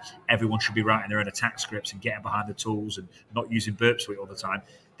think that everyone should be writing their own attack scripts and getting behind the tools and not using Burp Suite all the time,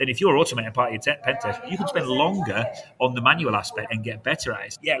 then if you're automating part of your pen test, you can spend longer on the manual aspect and get better at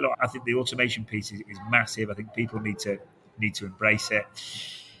it. Yeah, look, I think the automation piece is massive. I think people need to embrace it.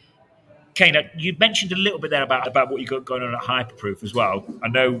 Kayne, you mentioned a little bit there about what you got going on at Hyperproof as well. I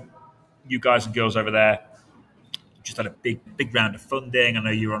know you guys and girls over there just had a big round of funding. I know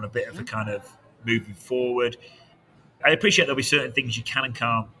you're on a bit of a kind of moving forward. I appreciate there'll be certain things you can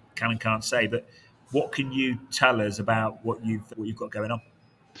and can't say, but what can you tell us about what you've got going on?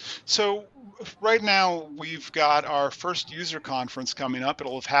 So right now we've got our first user conference coming up.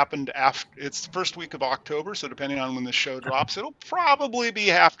 It'll have happened after, it's the first week of October. So depending on when the show drops, it'll probably be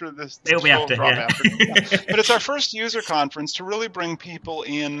after this. It'll be after, yeah. But it's our first user conference to really bring people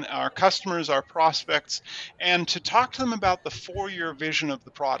in, our customers, our prospects, and to talk to them about the 4-year vision of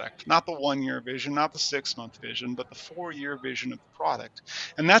the product, not the 1-year vision, not the 6-month vision, but the 4-year vision of the product.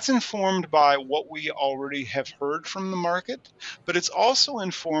 And that's informed by what we already have heard from the market, but it's also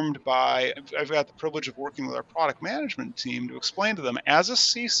informed by, I've got the privilege of working with our product management team to explain to them, as a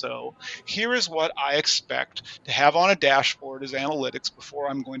CISO, here is what I expect to have on a dashboard as analytics before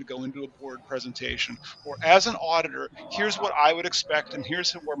I'm going to go into a board presentation. Or as an auditor, here's what I would expect, and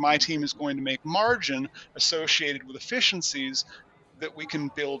here's where my team is going to make margin associated with efficiencies that we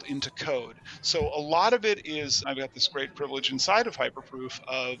can build into code. So a lot of it is, I've got this great privilege inside of Hyperproof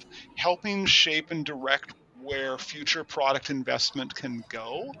of helping shape and direct where future product investment can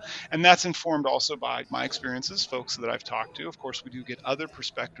go. And that's informed also by my experiences, folks that I've talked to. Of course, we do get other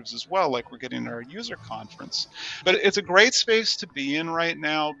perspectives as well, like we're getting our user conference. But it's a great space to be in right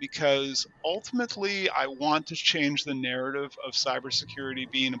now because ultimately I want to change the narrative of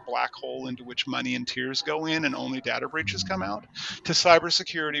cybersecurity being a black hole into which money and tears go in and only data breaches come out, to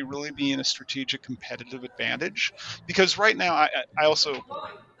cybersecurity really being a strategic competitive advantage. Because right now,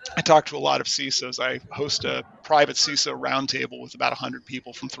 I talk to a lot of CISOs. I host a private CISO roundtable with about 100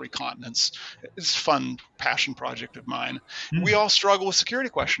 people from 3 continents. It's a fun passion project of mine. We all struggle with security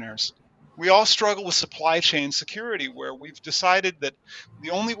questionnaires. We all struggle with supply chain security, where we've decided that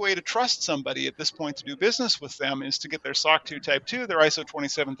the only way to trust somebody at this point to do business with them is to get their SOC 2 Type 2, their ISO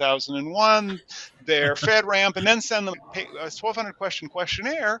 27001, their FedRAMP, and then send them a 1,200 question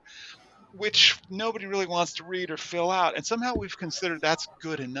questionnaire, which nobody really wants to read or fill out. And somehow we've considered that's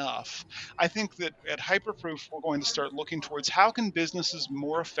good enough. I think that at Hyperproof, we're going to start looking towards how can businesses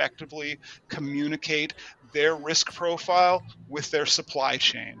more effectively communicate their risk profile with their supply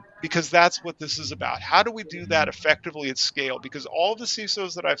chain, because that's what this is about. How do we do that effectively at scale? Because all the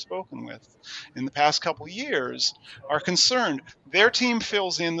CISOs that I've spoken with in the past couple of years are concerned. Their team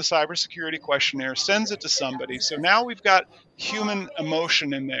fills in the cybersecurity questionnaire, sends it to somebody. So now we've got human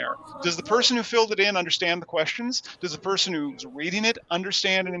emotion in there. Does the person who filled it in understand the questions? Does the person who's reading it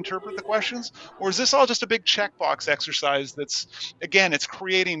understand and interpret the questions? Or is this all just a big checkbox exercise that's, again, it's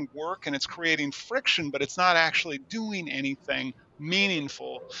creating work and it's creating friction, but it's not actually doing anything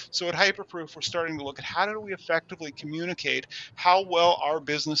meaningful. So at Hyperproof, we're starting to look at how do we effectively communicate how well our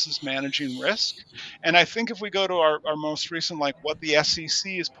business is managing risk. And I think if we go to our most recent, like what the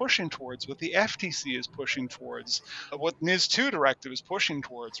SEC is pushing towards, what the FTC is pushing towards, what NIS2 directive is pushing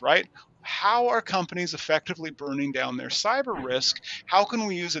towards, right? How are companies effectively burning down their cyber risk? How can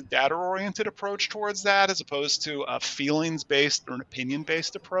we use a data-oriented approach towards that as opposed to a feelings-based or an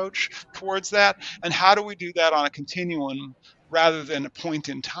opinion-based approach towards that? And how do we do that on a continuum rather than a point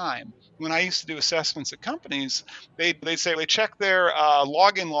in time? When I used to do assessments at companies, they'd say they check their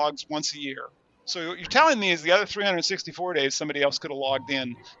login logs once a year. So what you're telling me is the other 364 days somebody else could have logged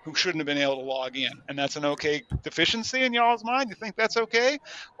in who shouldn't have been able to log in. And that's an okay deficiency in y'all's mind? You think that's okay?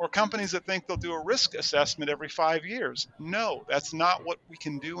 Or companies that think they'll do a risk assessment every 5 years? No, that's not what we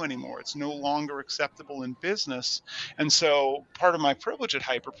can do anymore. It's no longer acceptable in business. And so part of my privilege at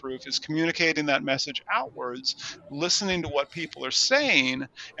Hyperproof is communicating that message outwards, listening to what people are saying,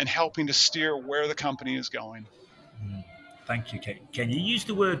 and helping to steer where the company is going. Thank you, Ken. You used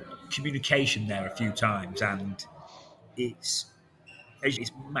the word communication there a few times, and it's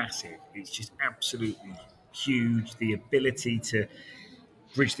massive. It's just absolutely huge. The ability to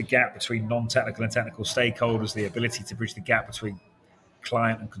bridge the gap between non-technical and technical stakeholders, the ability to bridge the gap between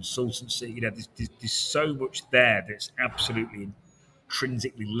client and consultancy. There's so much there that's absolutely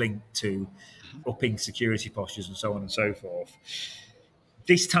intrinsically linked to upping security postures and so on and so forth.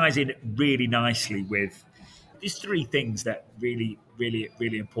 This ties in really nicely with these three things that really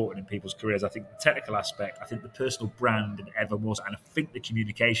important in people's careers. I think the technical aspect, I think the personal brand, and ever more, and I think the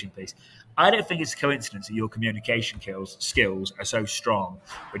communication piece. I don't think it's a coincidence that your communication skills are so strong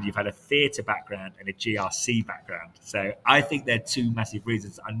when you've had a theatre background and a GRC background. So I think they're two massive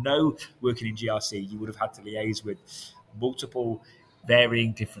reasons. I know working in GRC, you would have had to liaise with multiple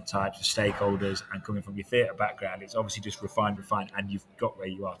varying different types of stakeholders, and coming from your theatre background, it's obviously just refined, and you've got where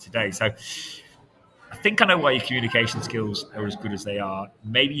you are today. So I think I know why your communication skills are as good as they are.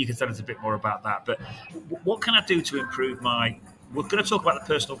 Maybe you can tell us a bit more about that. But what can I do to improve my... We're going to talk about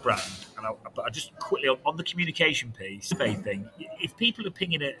the personal brand, but I just quickly, on the communication piece, survey thing, if people are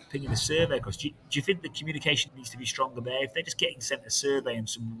pinging a survey across, do you think the communication needs to be stronger there? If they're just getting sent a survey and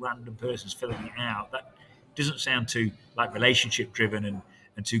some random person's filling it out, that doesn't sound too like relationship driven and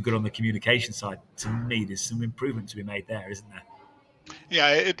too good on the communication side. To me, there's some improvement to be made there, isn't there?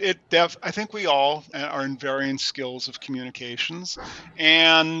 Yeah, I think we all are in varying skills of communications.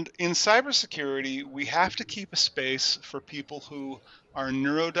 And in cybersecurity, we have to keep a space for people who are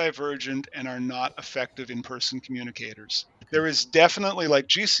neurodivergent and are not effective in-person communicators. There is definitely, like,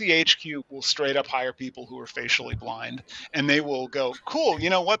 GCHQ will straight up hire people who are facially blind, and they will go, cool, you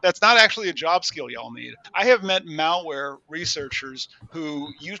know what? That's not actually a job skill y'all need. I have met malware researchers who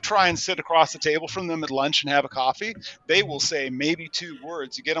you try and sit across the table from them at lunch and have a coffee. They will say maybe 2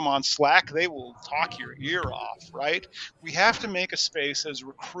 words. You get them on Slack, they will talk your ear off, right? We have to make a space as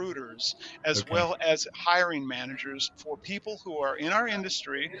recruiters as well as hiring managers for people who are in our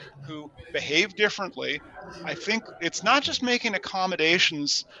industry who behave differently. I think it's not just making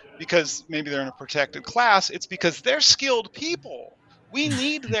accommodations because maybe they're in a protected class. It's because they're skilled people. We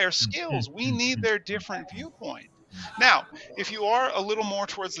need their skills. We need their different viewpoint. Now, if you are a little more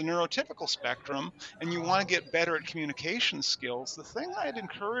towards the neurotypical spectrum and you want to get better at communication skills, the thing I'd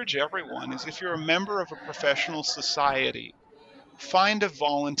encourage everyone is, if you're a member of a professional society, find a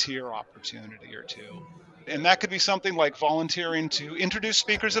volunteer opportunity or two. And that could be something like volunteering to introduce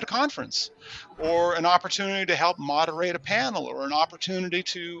speakers at a conference, or an opportunity to help moderate a panel, or an opportunity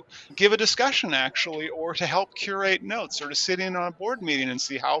to give a discussion, actually, or to help curate notes, or to sit in on a board meeting and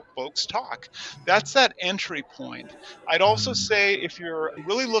see how folks talk. That's that entry point. I'd also say, if you're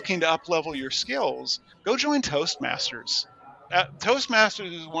really looking to up-level your skills, go join Toastmasters.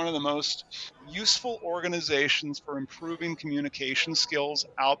 Toastmasters is one of the most useful organizations for improving communication skills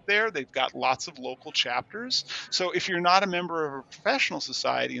out there. They've got lots of local chapters. So if you're not a member of a professional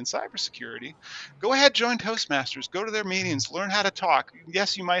society in cybersecurity, go ahead, join Toastmasters, go to their meetings, learn how to talk.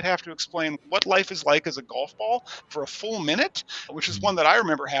 Yes, you might have to explain what life is like as a golf ball for a full minute, which is one that I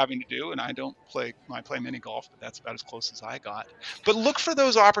remember having to do, and I play mini golf, but that's about as close as I got. But look for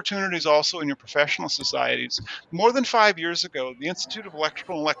those opportunities also in your professional societies. More than 5 years ago, the Institute of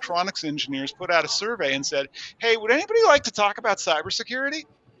Electrical and Electronics Engineers put out a survey and said, hey, would anybody like to talk about cybersecurity?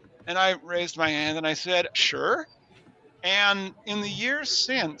 And I raised my hand and I said, sure. And in the years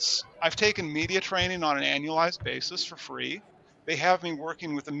since, I've taken media training on an annualized basis for free. They have me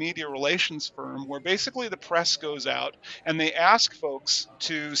working with a media relations firm where basically the press goes out and they ask folks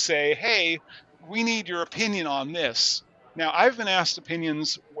to say, hey, we need your opinion on this. Now, I've been asked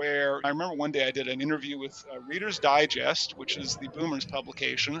opinions where I remember one day I did an interview with Reader's Digest, which is the Boomers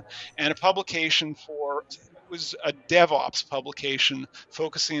publication, and a publication it was a DevOps publication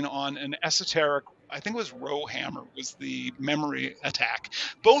focusing on an esoteric, I think it was Rowhammer was the memory attack.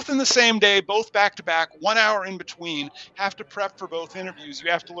 Both in the same day, both back to back, 1 hour in between, have to prep for both interviews.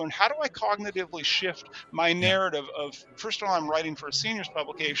 You have to learn, how do I cognitively shift my narrative of, first of all, I'm writing for a seniors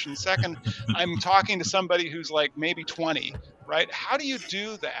publication. Second, I'm talking to somebody who's like maybe 20, right? How do you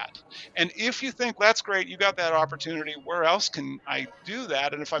do that? And if you think that's great, you got that opportunity, where else can I do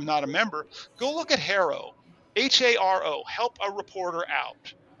that? And if I'm not a member, go look at HARO, HARO, help a reporter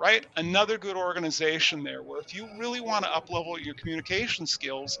out, right? Another good organization there, where if you really want to up-level your communication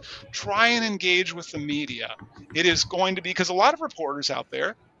skills, try and engage with the media. It is going to be, because a lot of reporters out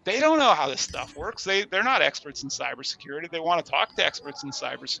there, they don't know how this stuff works. They're not experts in cybersecurity. They want to talk to experts in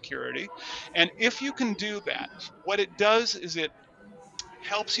cybersecurity. And if you can do that, what it does is it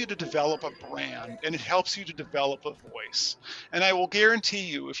helps you to develop a brand, and it helps you to develop a voice. And I will guarantee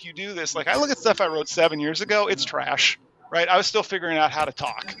you, if you do this, like I look at stuff I wrote 7 years ago, it's trash. Right? I was still figuring out how to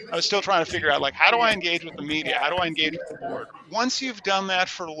talk. I was still trying to figure out, like, how do I engage with the media? How do I engage with the board? Once you've done that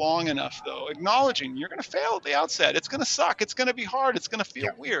for long enough, though, acknowledging you're going to fail at the outset. It's going to suck. It's going to be hard. It's going to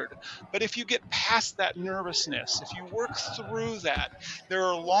feel weird. But if you get past that nervousness, if you work through that, there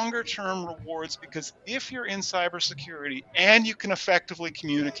are longer term rewards, because if you're in cybersecurity and you can effectively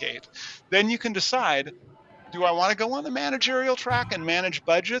communicate, then you can decide, do I want to go on the managerial track and manage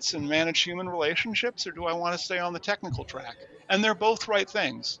budgets and manage human relationships, or do I want to stay on the technical track? And they're both right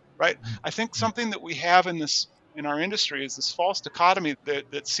things, right? I think something that we have in our industry is this false dichotomy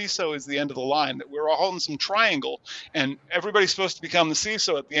that CISO is the end of the line, that we're all holding some triangle and everybody's supposed to become the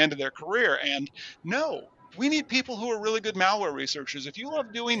CISO at the end of their career. And no, we need people who are really good malware researchers. If you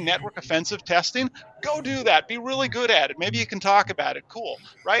love doing network offensive testing, go do that. Be really good at it. Maybe you can talk about it. Cool,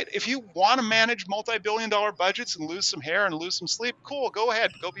 right? If you want to manage multi-billion-dollar budgets and lose some hair and lose some sleep, cool, go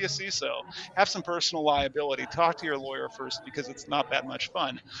ahead. Go be a CISO. Have some personal liability. Talk to your lawyer first, because it's not that much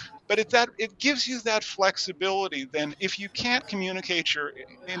fun. But it gives you that flexibility. Then if you can't communicate your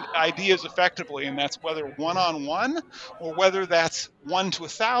ideas effectively, and that's whether one-on-one or whether that's 1 to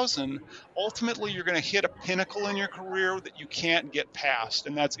 1,000, ultimately you're going to hit a pinnacle in your career that you can't get past.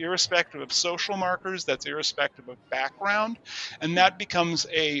 And that's irrespective of social markers, that's irrespective of background. And that becomes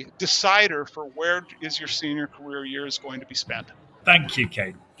a decider for where is your senior career years going to be spent. Thank you,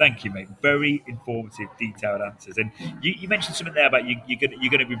 Kayne. Thank you, mate. Very informative, detailed answers. And you mentioned something there about you're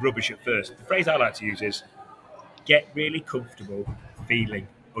going to be rubbish at first. The phrase I like to use is get really comfortable feeling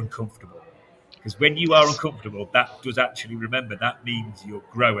uncomfortable. Because when you are uncomfortable, that does actually, remember, that means you're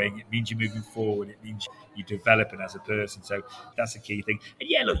growing. It means you're moving forward. It means you're developing as a person. So that's a key thing. And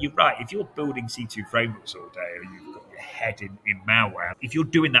yeah, look, you're right. If you're building C2 frameworks all day, or you've got your head in malware, if you're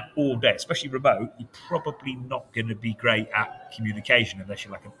doing that all day, especially remote, you're probably not going to be great at communication unless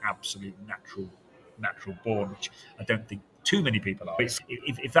you're like an absolute natural born, which I don't think too many people are.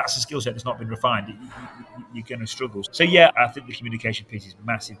 If that's a skill set that's not been refined, you're going to struggle. So yeah, I think the communication piece is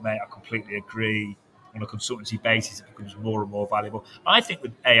massive, mate. I completely agree. On a consultancy basis, it becomes more and more valuable. I think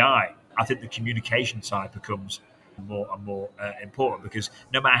with AI, I think the communication side becomes more and more important, because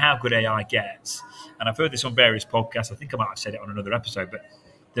no matter how good AI gets, and I've heard this on various podcasts, I think I might have said it on another episode, but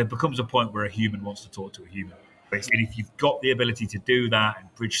there becomes a point where a human wants to talk to a human. And if you've got the ability to do that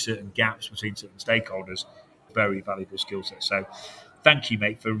and bridge certain gaps between certain stakeholders, very valuable skill set. So thank you,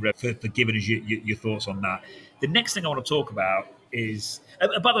 mate, for giving us your thoughts on that. The next thing I want to talk about is,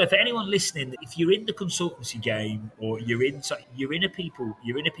 by the way, for anyone listening, if you're in the consultancy game or you're in a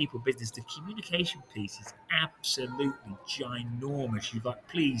people business, the communication piece is absolutely ginormous. You've got,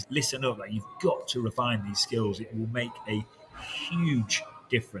 please listen up. Like, you've got to refine these skills. It will make a huge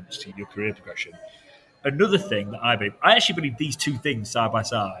difference to your career progression. Another thing that I actually believe these two things side by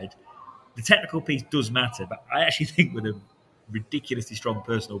side. The technical piece does matter, but I actually think with a ridiculously strong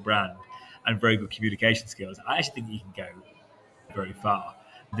personal brand and very good communication skills, I actually think you can go very far.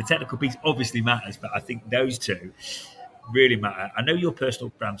 The technical piece obviously matters, but I think those two really matter. I know your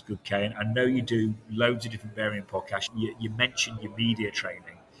personal brand's good, Kayne. I know you do loads of different variant podcasts. You mentioned your media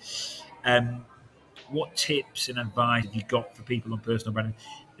training. What tips and advice have you got for people on personal branding?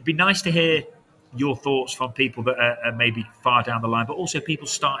 It'd be nice to hear your thoughts from people that are maybe far down the line, but also people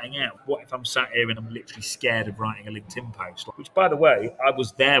starting out. What if I'm sat here and I'm literally scared of writing a LinkedIn post? Which, by the way, I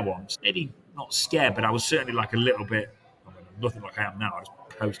was there once. Maybe not scared, but I was certainly like a little bit, nothing like I am now. I just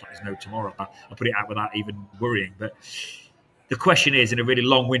post like there's no tomorrow. I put it out without even worrying. But the question is, in a really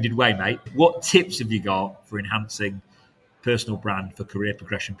long-winded way, mate, what tips have you got for enhancing personal brand for career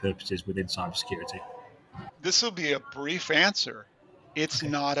progression purposes within cybersecurity? This will be a brief answer. It's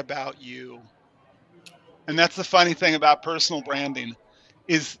not about you. And that's the funny thing about personal branding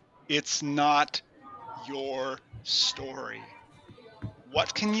is it's not your story.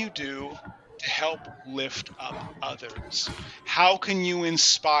 What can you do to help lift up others? How can you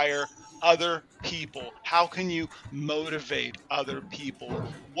inspire other people? How can you motivate other people?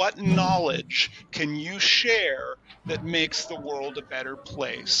 What knowledge can you share that makes the world a better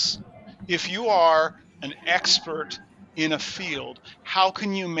place? If you are an expert in a field, how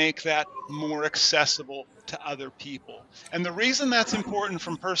can you make that more accessible to other people? And the reason that's important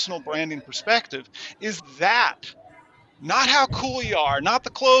from personal branding perspective is that not how cool you are, not the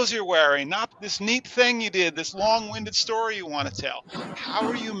clothes you're wearing, not this neat thing you did, this long-winded story you want to tell. How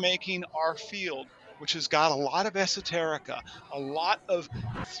are you making our field, which has got a lot of esoterica, a lot of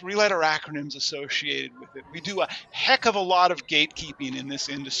three-letter acronyms associated with it? We do a heck of a lot of gatekeeping in this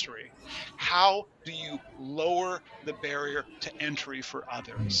industry. How do you lower the barrier to entry for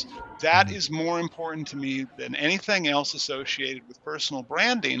others? That is more important to me than anything else associated with personal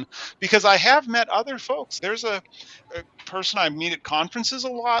branding, because I have met other folks. There's a person I meet at conferences a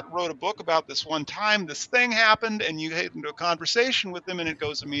lot, wrote a book about this one time, this thing happened, and you get into a conversation with them and it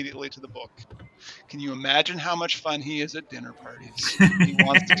goes immediately to the book. Can you imagine how much fun he is at dinner parties? He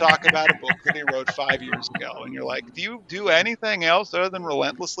wants to talk about a book that he wrote 5 years ago. And you're like, do you do anything else other than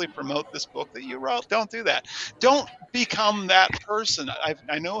relentlessly promote this book that you wrote? Don't do that. Don't become that person.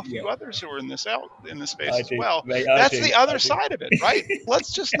 I know a few others who are in this space as well. That's the other side of it, right?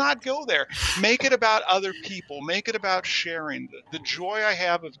 Let's just not go there. Make it about other people. Make it about sharing. The joy I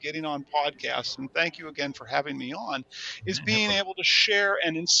have of getting on podcasts, and thank you again for having me on, is being able to share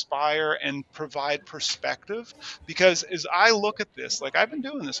and inspire and provide perspective. Because as I look at this, like I've been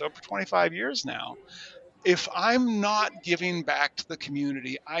doing this over 25 years now, if I'm not giving back to the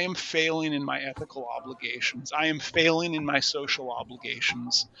community, I am failing in my ethical obligations. I am failing in my social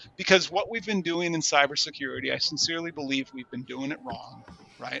obligations, because what we've been doing in cybersecurity, I sincerely believe we've been doing it wrong,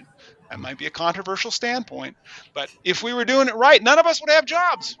 right? That might be a controversial standpoint, but if we were doing it right, none of us would have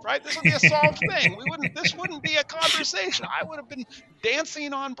jobs, right? This would be a solved thing. This wouldn't be a conversation. I would have been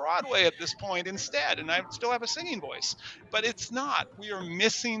dancing on Broadway at this point instead, and I would still have a singing voice. But it's not. We are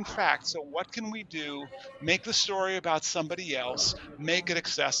missing facts. So what can we do? Make the story about somebody else, make it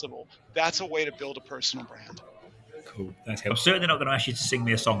accessible. That's a way to build a personal brand. Cool. Thanks. I'm certainly not going to ask you to sing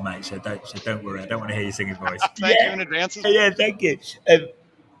me a song, mate. So don't worry. I don't want to hear your singing voice. Thank you in advance. Yeah, thank you.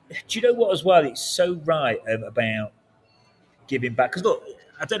 Do you know what as well? It's so right about giving back. Because look,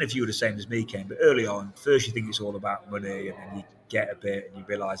 I don't know if you were the same as me, Kayne, but early on, first you think it's all about money, and then you get a bit and you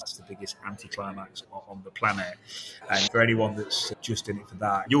realise it's the biggest anticlimax on the planet. And for anyone that's just in it for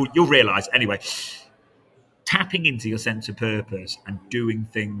that, you'll realise anyway. Tapping into your sense of purpose and doing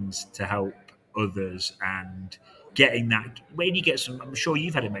things to help others and getting that, when you get some, I'm sure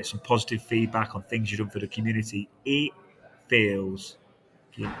you've had it, mate, some positive feedback on things you've done for the community, it feels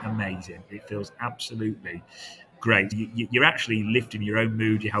amazing. It feels absolutely great. You're actually lifting your own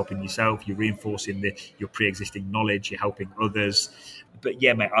mood, you're helping yourself, you're reinforcing your pre-existing knowledge, you're helping others. But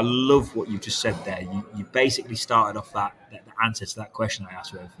yeah, mate, I love what you just said there. You basically started off the answer to that question I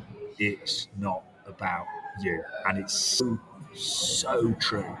asked with, it's not about you. And it's so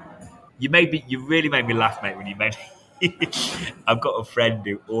true. You really made me laugh, mate, when you made I've got a friend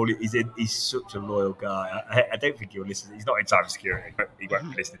who he's such a loyal guy. I don't think he'll listen. He's not in cybersecurity. He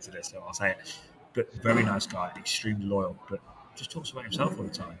won't be listening to this, so I'll say it. But very nice guy, extremely loyal, but just talks about himself all the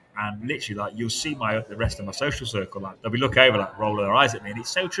time. And literally, like, you'll see the rest of my social circle, like, they'll be looking over, like, roll their eyes at me. And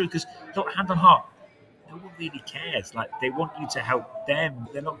it's so true, because, look, hand on heart, no one really cares. Like, they want you to help them.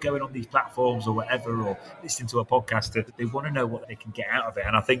 They're not going on these platforms or whatever, or listening to a podcast. They want to know what they can get out of it.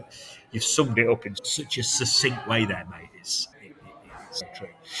 And I think you've summed it up in such a succinct way there, mate. It's so true.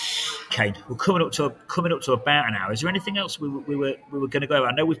 Kayne, we're coming up to about an hour. Is there anything else we were going to go over?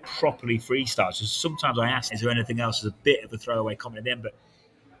 I know we've properly freestyled, so sometimes I ask, is there anything else as a bit of a throwaway comment at the end? But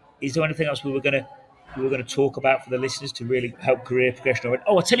is there anything else we were going to talk about for the listeners to really help career progression?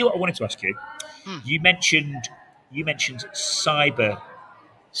 Oh, I'll tell you what I wanted to ask you. You mentioned Cyber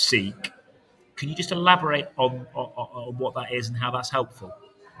Seek. Can you just elaborate on what that is and how that's helpful?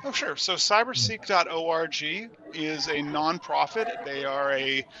 Oh, sure. So cyberseek.org is a nonprofit. They are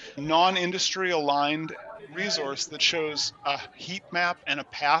a non-industry aligned resource that shows a heat map and a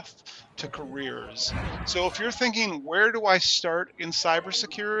path to careers. So if you're thinking, where do I start in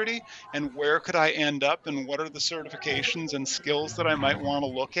cybersecurity and where could I end up and what are the certifications and skills that I might want to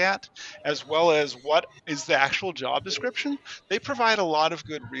look at, as well as what is the actual job description, they provide a lot of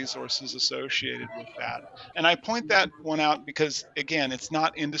good resources associated with that. And I point that one out because, again, it's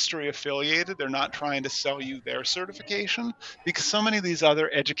not industry affiliated. They're not trying to sell you their certification, because so many of these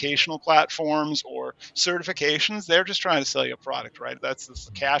other educational platforms or certifications, they're just trying to sell you a product, right? That's this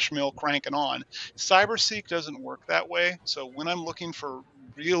cash mill cranking on. CyberSeek doesn't work that way. So when I'm looking for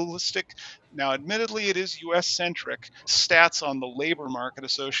realistic, now admittedly it is US centric, stats on the labor market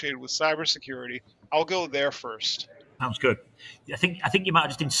associated with cybersecurity, I'll go there first. Sounds good. I think you might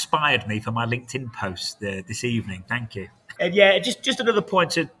have just inspired me for my LinkedIn post this evening. Thank you. And yeah, just another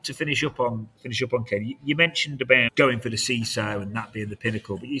point to finish up on, Ken. You mentioned about going for the CISO and that being the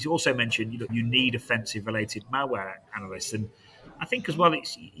pinnacle, but you also mentioned you need offensive related malware analysts, and I think as well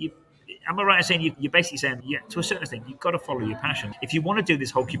it's you. Am I right in saying you're basically saying, yeah, to a certain extent, you've got to follow your passion. If you want to do this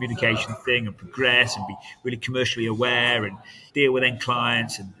whole communication thing and progress and be really commercially aware and deal with end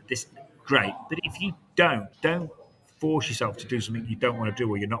clients and this, great. But if you don't force yourself to do something you don't want to do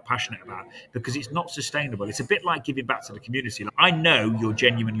or you're not passionate about, because it's not sustainable. It's a bit like giving back to the community. Like, I know you're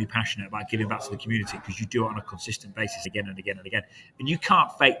genuinely passionate about giving back to the community because you do it on a consistent basis again and again and again. And you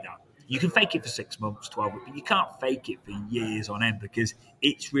can't fake that. You can fake it for 6 months, 12 months, but you can't fake it for years on end because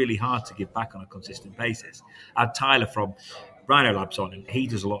it's really hard to give back on a consistent basis. I had Tyler from Rhino Labs on, and he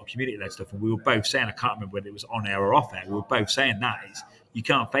does a lot of community-led stuff, and we were both saying, I can't remember whether it was on air or off air, we were both saying that is you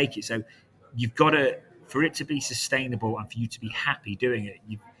can't fake it. So you've got to, for it to be sustainable and for you to be happy doing it,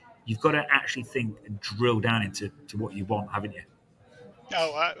 you've got to actually think and drill down into what you want, haven't you?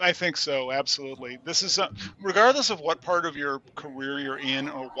 Oh, I think so. Absolutely. This is regardless of what part of your career you're in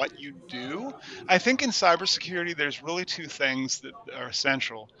or what you do. I think in cybersecurity, there's really two things that are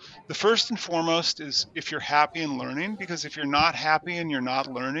essential. The first and foremost is if you're happy in learning, because if you're not happy and you're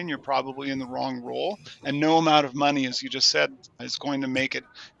not learning, you're probably in the wrong role. And no amount of money, as you just said, is going to make it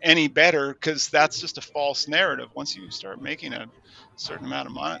any better, because that's just a false narrative. Once you start making a certain amount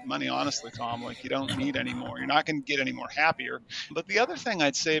of money, honestly, Tom, like you don't need any more. You're not going to get any more happier. But the other thing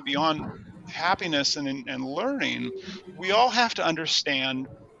I'd say beyond happiness and learning, we all have to understand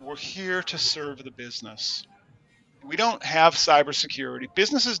we're here to serve the business. We don't have cybersecurity.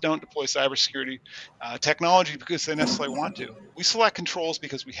 Businesses don't deploy cybersecurity technology because they necessarily want to. We select controls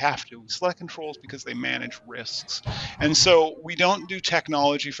because we have to. We select controls because they manage risks. And so we don't do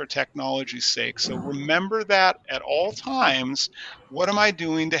technology for technology's sake. So remember that at all times. What am I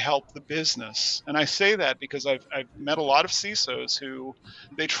doing to help the business? And I say that because I've met a lot of CISOs who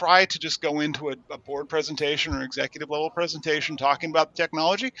they try to just go into a board presentation or executive level presentation talking about the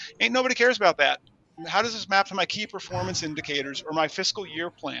technology. Ain't nobody cares about that. How does this map to my key performance indicators or my fiscal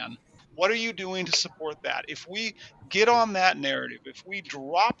year plan? What are you doing to support that? If we get on that narrative, if we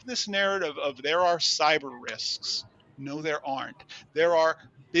drop this narrative of there are cyber risks, no, there aren't. There are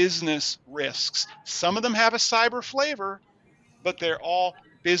business risks. Some of them have a cyber flavor, but they're all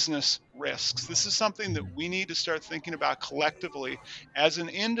business risks. This is something that we need to start thinking about collectively as an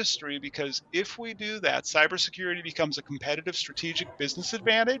industry, because if we do that, cybersecurity becomes a competitive strategic business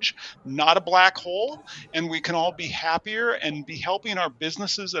advantage, not a black hole, and we can all be happier and be helping our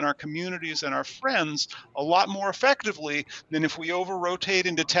businesses and our communities and our friends a lot more effectively than if we over-rotate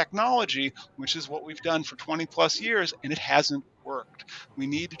into technology, which is what we've done for 20 plus years, and it hasn't worked. We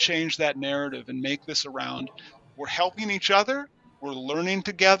need to change that narrative and make this around. We're helping each other, we're learning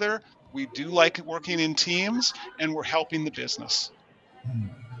together, we do like working in teams, and we're helping the business.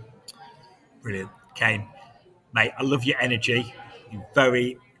 Brilliant. Kayne, mate, I love your energy. You're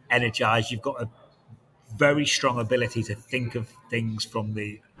very energized. You've got a very strong ability to think of things from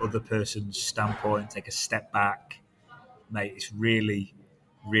the other person's standpoint, take a step back. Mate, it's really,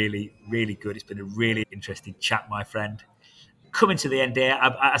 really, really good. It's been a really interesting chat, my friend. Coming to the end here,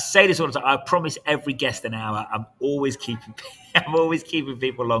 I say this all the time. I promise every guest an hour. I'm always keeping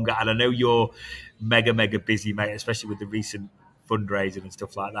people longer, and I know you're mega busy, mate, especially with the recent fundraising and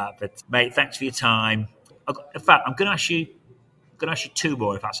stuff like that. But mate, thanks for your time. In fact, I'm going to ask you two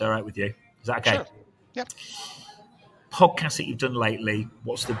more, if that's all right with you. Is that okay? Sure. Yep. Podcasts that you've done lately.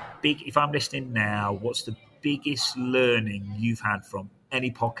 If I'm listening now, what's the biggest learning you've had from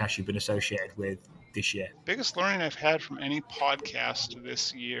any podcast you've been associated with this year? Biggest learning I've had from any podcast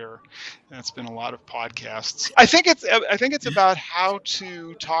this year. That's been a lot of podcasts. I think it's about how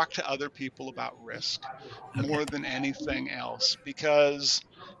to talk to other people about risk more than anything else, because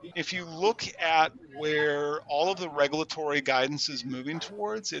if you look at where all of the regulatory guidance is moving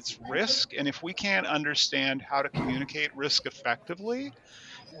towards, it's risk. And if we can't understand how to communicate risk effectively,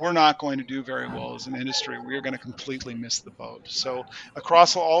 we're not going to do very well as an industry. We are going to completely miss the boat. So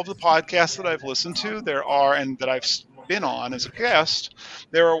across all of the podcasts that I've listened to, there are, and that I've been on as a guest,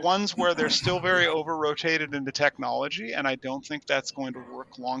 there are ones where they're still very over rotated into technology, and I don't think that's going to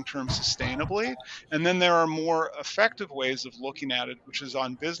work long term sustainably. And then there are more effective ways of looking at it, which is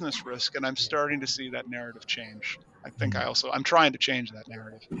on business risk, and I'm starting to see that narrative change. I think I'm trying to change that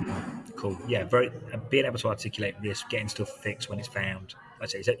narrative. Cool. Yeah, very being able to articulate risk, getting stuff fixed when it's found.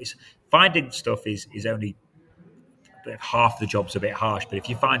 Like I say, it's finding stuff is only half the job's a bit harsh, but if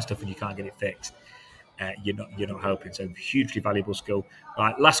you find stuff and you can't get it fixed, you're not helping. So hugely valuable skill. All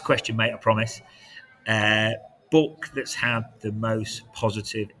right, last question, mate. I promise. Book that's had the most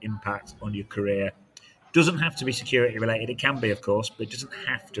positive impact on your career. Doesn't have to be security related. It can be, of course, but it doesn't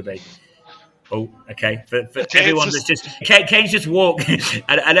have to be. Oh, okay. For everyone that's just Kayne's just walked.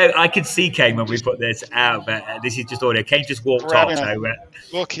 I know I can see Kayne when we put this out, but this is just audio. Kayne's just walked off. So,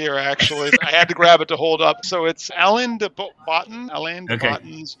 look here, actually, I had to grab it to hold up. So it's Alain de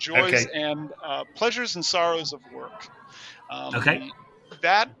Botton's Joys and Pleasures and Sorrows of Work.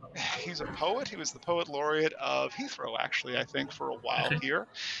 That he's a poet. He was the poet laureate of Heathrow, actually, I think, for a while here.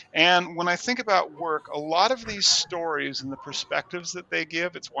 And when I think about work, a lot of these stories and the perspectives that they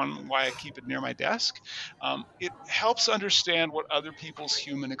give, it's one why I keep it near my desk. It helps understand what other people's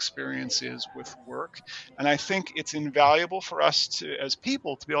human experience is with work. And I think it's invaluable for us to, as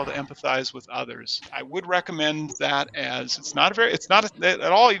people, to be able to empathize with others. I would recommend that as it's not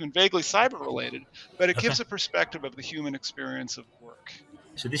at all even vaguely cyber related, but it gives a perspective of the human experience of work.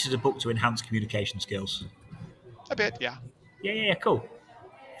 So this is a book to enhance communication skills. A bit, yeah. Yeah, cool.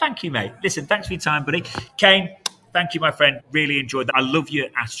 Thank you, mate. Listen, thanks for your time, buddy. Kayne, thank you, my friend. Really enjoyed that. I love your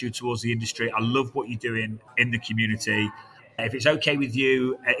attitude towards the industry. I love what you're doing in the community. If it's okay with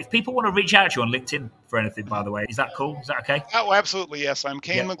you, if people want to reach out to you on LinkedIn for anything, by the way, is that cool? Is that okay? Oh, absolutely, yes. I'm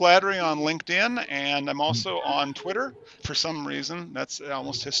Kayne McGladrey on LinkedIn, and I'm also on Twitter for some reason. That's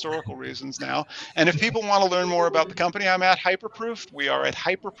almost historical reasons now. And if people want to learn more about the company, I'm at Hyperproof. We are at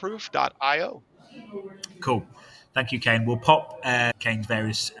hyperproof.io. Cool. Thank you, Kayne. We'll pop Kayne's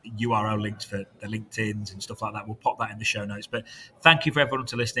various URL links for the LinkedIns and stuff like that. We'll pop that in the show notes. But thank you for everyone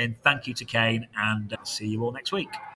for listening. Thank you to Kayne, and I'll see you all next week.